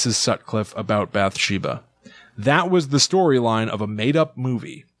dispute with Mrs. Sutcliffe about Bathsheba. That was the storyline of a made-up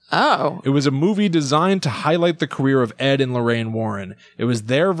movie. Oh. It was a movie designed to highlight the career of Ed and Lorraine Warren. It was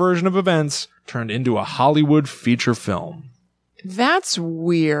their version of events turned into a Hollywood feature film. That's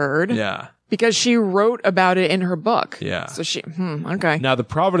weird. Yeah. Because she wrote about it in her book. Yeah. So okay. Now, the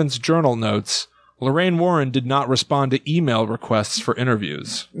Providence Journal notes, Lorraine Warren did not respond to email requests for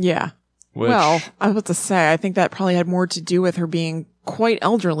interviews. Yeah. Which, well, I was about to say, I think that probably had more to do with her being quite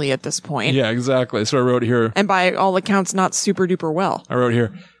elderly at this point. yeah, exactly. So I wrote here. And by all accounts, not super duper well. I wrote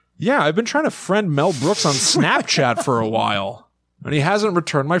here, yeah, I've been trying to friend Mel Brooks on Snapchat for a while, and he hasn't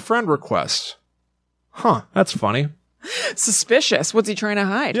returned my friend request. Huh, that's funny. Suspicious. What's he trying to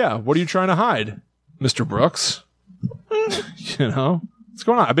hide? Yeah, what are you trying to hide, Mr. Brooks? You know, what's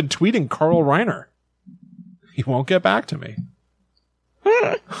going on? I've been tweeting Carl Reiner. He won't get back to me.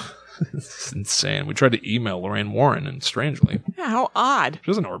 This is insane. We tried to email Lorraine Warren, and strangely, Yeah, how odd.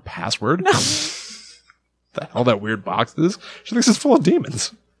 she doesn't know her password. No. The hell that weird box is? She thinks it's full of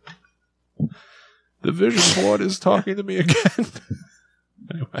demons. The vision board is talking to me again.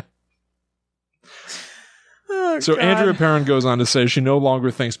 Anyway. Oh, So God. Andrea Perron goes on to say she no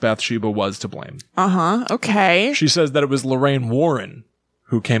longer thinks Bathsheba was to blame. Okay. She says that it was Lorraine Warren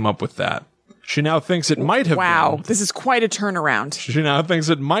who came up with that. She now thinks it might have Wow, been. this is quite a turnaround. She now thinks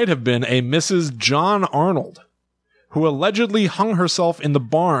it might have been a Mrs. John Arnold, who allegedly hung herself in the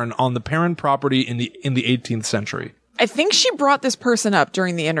barn on the Perron property in the 18th century. I think she brought this person up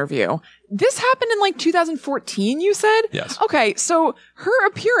during the interview. This happened in like 2014, you said? Yes. Okay, so her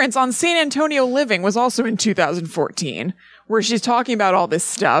appearance on San Antonio Living was also in 2014, where she's talking about all this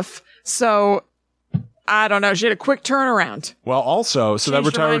stuff. So, I don't know. She had a quick turnaround. Well, also, so that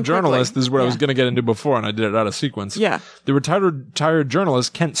Changed her retired mind journalist, quickly. this is what I was Yeah. going to get into before, and I did it out of sequence. Yeah. The retired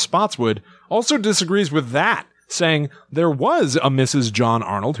journalist, Kent Spotswood, also disagrees with that, saying there was a Mrs. John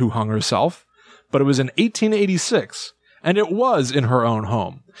Arnold who hung herself, but it was in 1886, and it was in her own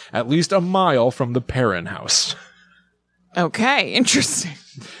home, at least a mile from the Perron house. Okay, interesting.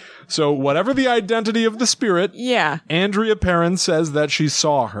 So whatever the identity of the spirit, Yeah. Andrea Perron says that she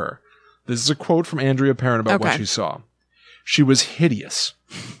saw her. This is a quote from Andrea Perron about what Okay. she saw. She was hideous.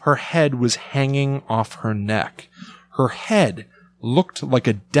 Her head was hanging off her neck. Her head looked like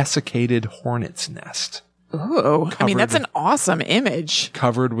a desiccated hornet's nest, Ooh, I mean, that's Covered- an awesome image.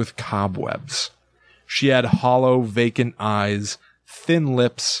 covered with cobwebs. She had hollow, vacant eyes, thin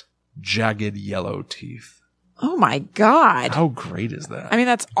lips, jagged yellow teeth. Oh my God. How great is that? I mean,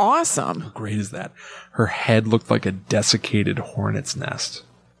 that's awesome. How great is that? Her head looked like a desiccated hornet's nest.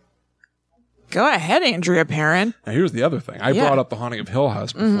 Go ahead, Andrea Perron. Now, here's the other thing. I Yeah. brought up The Haunting of Hill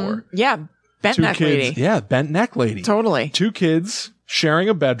House before. Yeah, bent Two neck kids. lady. Yeah, bent neck lady. Totally. Two kids sharing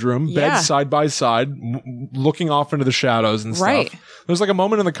a bedroom, Yeah. beds side by side, looking off into the shadows and stuff. Right. There's like a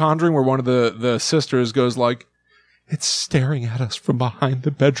moment in The Conjuring where one of the sisters goes like, "It's staring at us from behind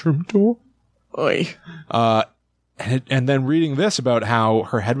the bedroom door." Oy. And then reading this about how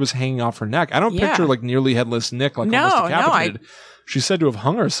her head was hanging off her neck. I don't Yeah. picture like nearly headless Nick, like No, almost no, decapitated. She's said to have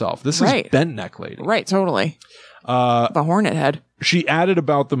hung herself. This Right. is bent neck lady. Right, totally. The hornet head. She added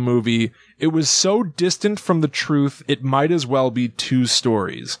about the movie, it was so distant from the truth, it might as well be two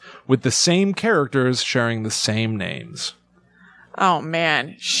stories, with the same characters sharing the same names. Oh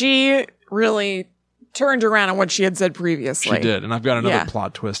man, she really turned around on what she had said previously. She did, and I've got another Yeah.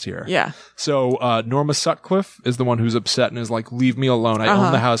 plot twist here. Yeah. So Norma Sutcliffe is the one who's upset and is like, "Leave me alone. I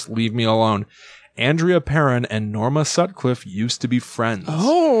own the house. Leave me alone." Andrea Perron and Norma Sutcliffe used to be friends.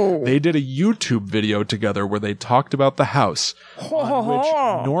 Oh. They did a YouTube video together where they talked about the house, on which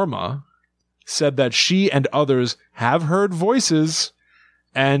Norma said that she and others have heard voices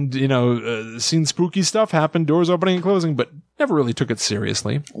and, seen spooky stuff happen, doors opening and closing, but never really took it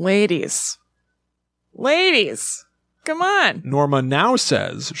seriously. Ladies, come on. Norma now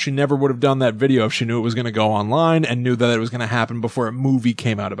says she never would have done that video if she knew it was going to go online and knew that it was going to happen before a movie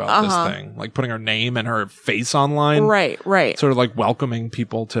came out about this thing. Like putting her name and her face online. Right. Sort of like welcoming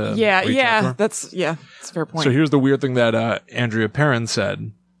people to reach out to her. That's a fair point. So here's the weird thing that Andrea Perron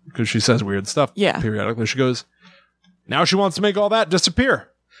said, because she says weird stuff Yeah. periodically. She goes, now she wants to make all that disappear.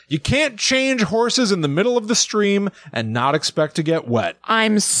 You can't change horses in the middle of the stream and not expect to get wet.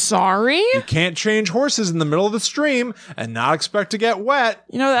 I'm sorry? You can't change horses in the middle of the stream and not expect to get wet.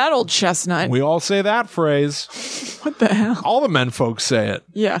 You know that old chestnut. We all say that phrase. What the hell? All the men folks say it.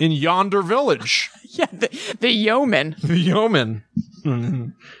 Yeah. In yonder village. Yeah, the yeoman. The yeoman.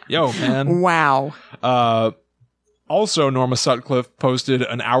 Yo, man. Wow. Also, Norma Sutcliffe posted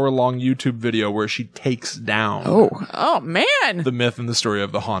an hour-long YouTube video where she takes down Oh man. the myth and the story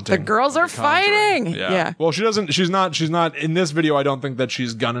of the haunting. The girls are of The Conjuring. fighting. Yeah. Well, she doesn't. She's not in this video. I don't think that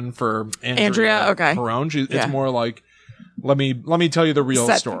she's gunning for Andrea, okay. her own. It's Yeah. more like, let me tell you the real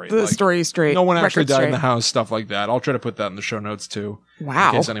Set story. the Like, story straight. no one actually record died in straight. the house. Stuff like that. I'll try to put that in the show notes too.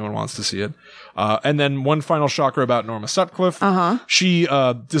 Wow. In case anyone wants to see it. And then one final shocker about Norma Sutcliffe. She,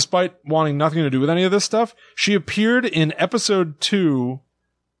 despite wanting nothing to do with any of this stuff, she appeared in episode 7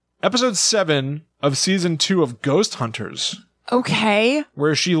 of season 2 of Ghost Hunters, Okay.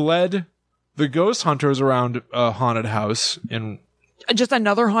 where she led the ghost hunters around a haunted house in Just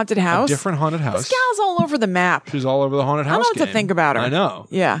another haunted a house. different haunted house. This gal's all over the map. She's all over the haunted house. I don't know what to game. think about her. I know.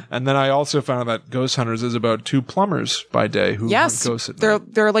 Yeah. And then I also found out that Ghost Hunters is about two plumbers by day who Yes. hunt ghosts at They're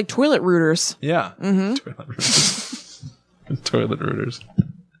night. they're like toilet rooters. Yeah. Toilet rooters. Toilet rooters.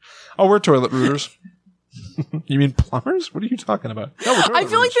 Oh, we're toilet rooters. You mean plumbers? What are you talking about? No, we're toilet I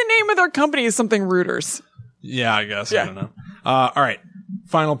feel like rooters. the name of their company is something rooters. Yeah, I guess. Yeah. I don't know. All right.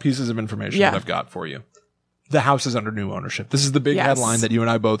 Final pieces of information that I've got for you. The house is under new ownership. This is the big headline that you and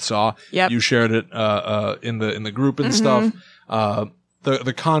I both saw. Yep. You shared it in the group and stuff.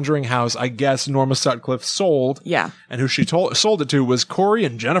 The Conjuring house, I guess Norma Sutcliffe sold. Yeah. And who she sold it to was Corey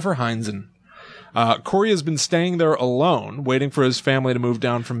and Jennifer Heinzen. Corey has been staying there alone, waiting for his family to move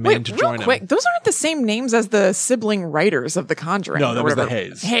down from Maine to join him. Those aren't the same names as the sibling writers of The Conjuring. No, that was the whatever.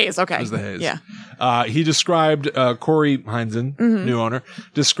 Hayes. Hayes, okay. That was the Hayes. Yeah. He described, Corey Heinzen, new owner,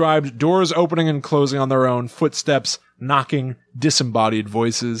 described doors opening and closing on their own, footsteps, knocking, disembodied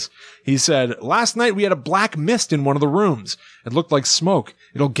voices. He said, last night we had a black mist in one of the rooms. It looked like smoke.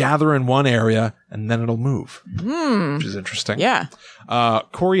 It'll gather in one area and then it'll move. Which is interesting. Yeah.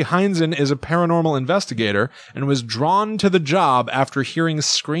 Corey Heinzen is a paranormal investigator and was drawn to the job after hearing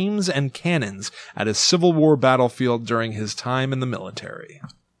screams and cannons at a Civil War battlefield during his time in the military.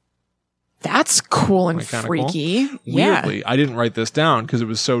 That's cool and Kinda freaky. cool? Yeah. Weirdly, I didn't write this down because it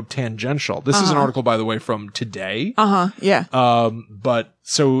was so tangential. This is an article, by the way, from today. Yeah. But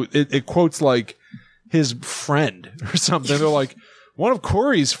so it quotes like his friend or something. They're like, one of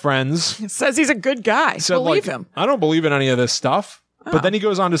Corey's friends Says he's a good guy. said, Believe like, him. I don't believe in any of this stuff. But then he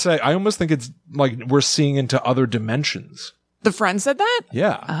goes on to say, I almost think it's like we're seeing into other dimensions. The friend said that?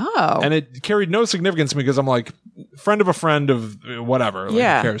 Yeah. Oh. And it carried no significance to me because I'm like, friend of a friend of whatever. Like,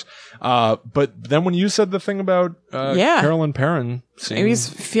 Yeah. Who cares? But then when you said the thing about Carolyn Perrin seeing... Maybe he's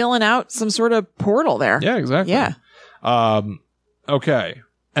feeling out some sort of portal there. Yeah, exactly. Yeah. Okay.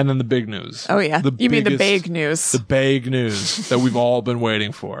 And then the big news. Oh, yeah. You mean the big news. The big news that we've all been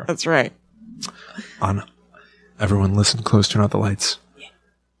waiting for. That's right. Everyone listen close, turn out the lights.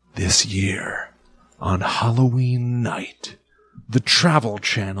 This year, on Halloween night, the Travel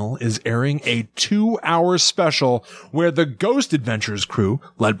Channel is airing a 2-hour special where the Ghost Adventures crew,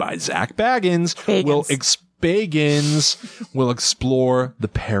 led by Zach Baggins, will explore the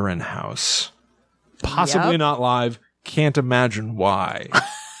Perrin house. Possibly not live. Can't imagine why.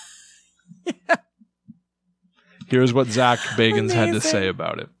 Here's what Zach Bagans had to say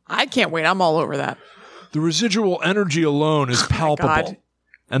about it. I can't wait. I'm all over that. The residual energy alone is palpable. God.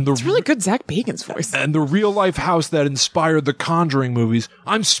 And It's really good Zach Bagan's voice. And the real life house that inspired the Conjuring movies.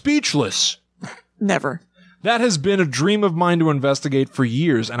 I'm speechless. Never. That has been a dream of mine to investigate for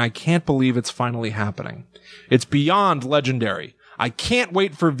years, and I can't believe it's finally happening. It's beyond legendary. I can't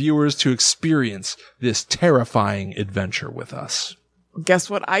wait for viewers to experience this terrifying adventure with us. Guess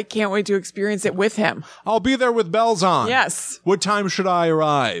what? I can't wait to experience it with him. I'll be there with bells on. Yes. What time should I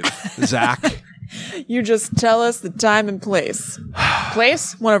arrive, Zach? You just tell us the time and place.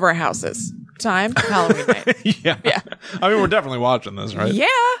 Place? One of our houses. Time? Halloween night. Yeah. I mean, we're definitely watching this, right? Yeah.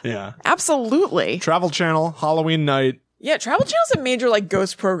 Yeah. Absolutely. Travel Channel, Halloween night. Yeah, Travel Channel's a major, like,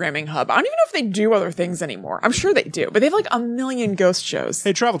 ghost programming hub. I don't even know if they do other things anymore. I'm sure they do, but they have, like, a million ghost shows.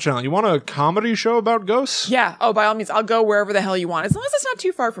 Hey, Travel Channel, you want a comedy show about ghosts? Yeah. Oh, by all means, I'll go wherever the hell you want, as long as it's not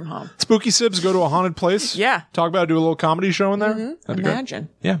too far from home. Spooky Sibs go to a haunted place. Yeah. Talk about it, do a little comedy show in there. That'd be Imagine.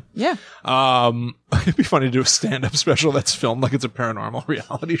 great. Yeah. Yeah. It'd be funny to do a stand-up special that's filmed like it's a paranormal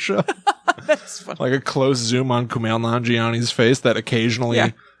reality show. That's funny. Like a close zoom on Kumail Nanjiani's face that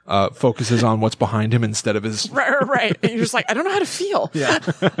occasionally focuses on what's behind him instead of his... Right. And you're just like, I don't know how to feel. Yeah.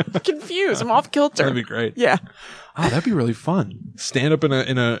 I'm confused. I'm off kilter. That'd be great. Yeah. Oh, that'd be really fun. Stand up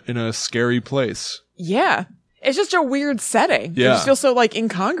in a scary place. Yeah. It's just a weird setting. Yeah. It just feels so, like,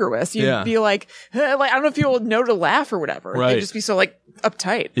 incongruous. You'd be like, I don't know if people would know to laugh or whatever. Right. They'd just be so, like,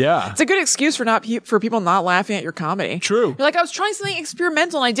 uptight. Yeah. It's a good excuse for people not laughing at your comedy. True. You're like, I was trying something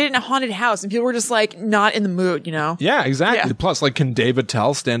experimental and I did it in a haunted house and people were just, like, not in the mood, you know? Yeah, exactly. Yeah. Plus, like, can Dave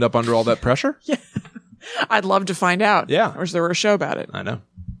Attell stand up under all that pressure? Yeah. I'd love to find out. Yeah. I wish there were a show about it. I know.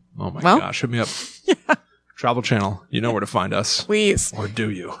 Oh my Well. gosh, hit me up. Travel Channel, you know where to find us. Please. Or do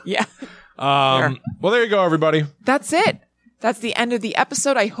you? Yeah. Well, there you go, everybody. That's it. That's the end of the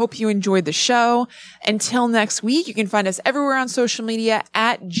episode. I hope you enjoyed the show. Until next week, you can find us everywhere on social media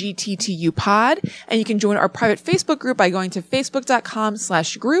at GTTUpod. And you can join our private Facebook group by going to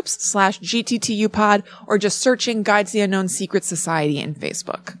facebook.com/groups/GTTUpod or just searching Guide to the Unknown Secret Society in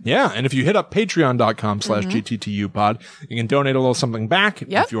Facebook. Yeah, and if you hit up patreon.com/GTTUpod, you can donate a little something back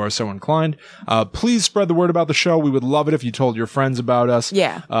if you are so inclined. Please spread the word about the show. We would love it if you told your friends about us.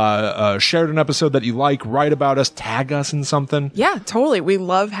 Yeah. Shared an episode that you like, write about us, tag us in something. Yeah, totally. We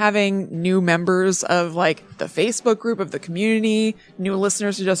love having new members of like the Facebook group, of the community, new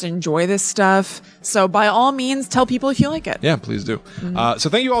listeners who just enjoy this stuff. So by all means, tell people if you like it. Yeah, please do. So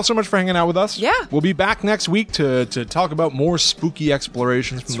thank you all so much for hanging out with us. Yeah. We'll be back next week to talk about more spooky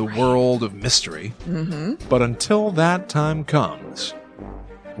explorations from the world of mystery. But until that time comes,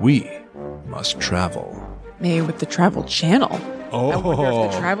 we must travel Maybe with the Travel Channel. Oh. I wonder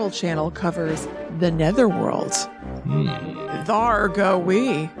if the Travel Channel covers the Netherworld. Thar go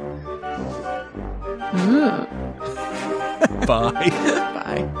we. Bye.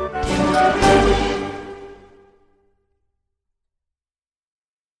 Bye.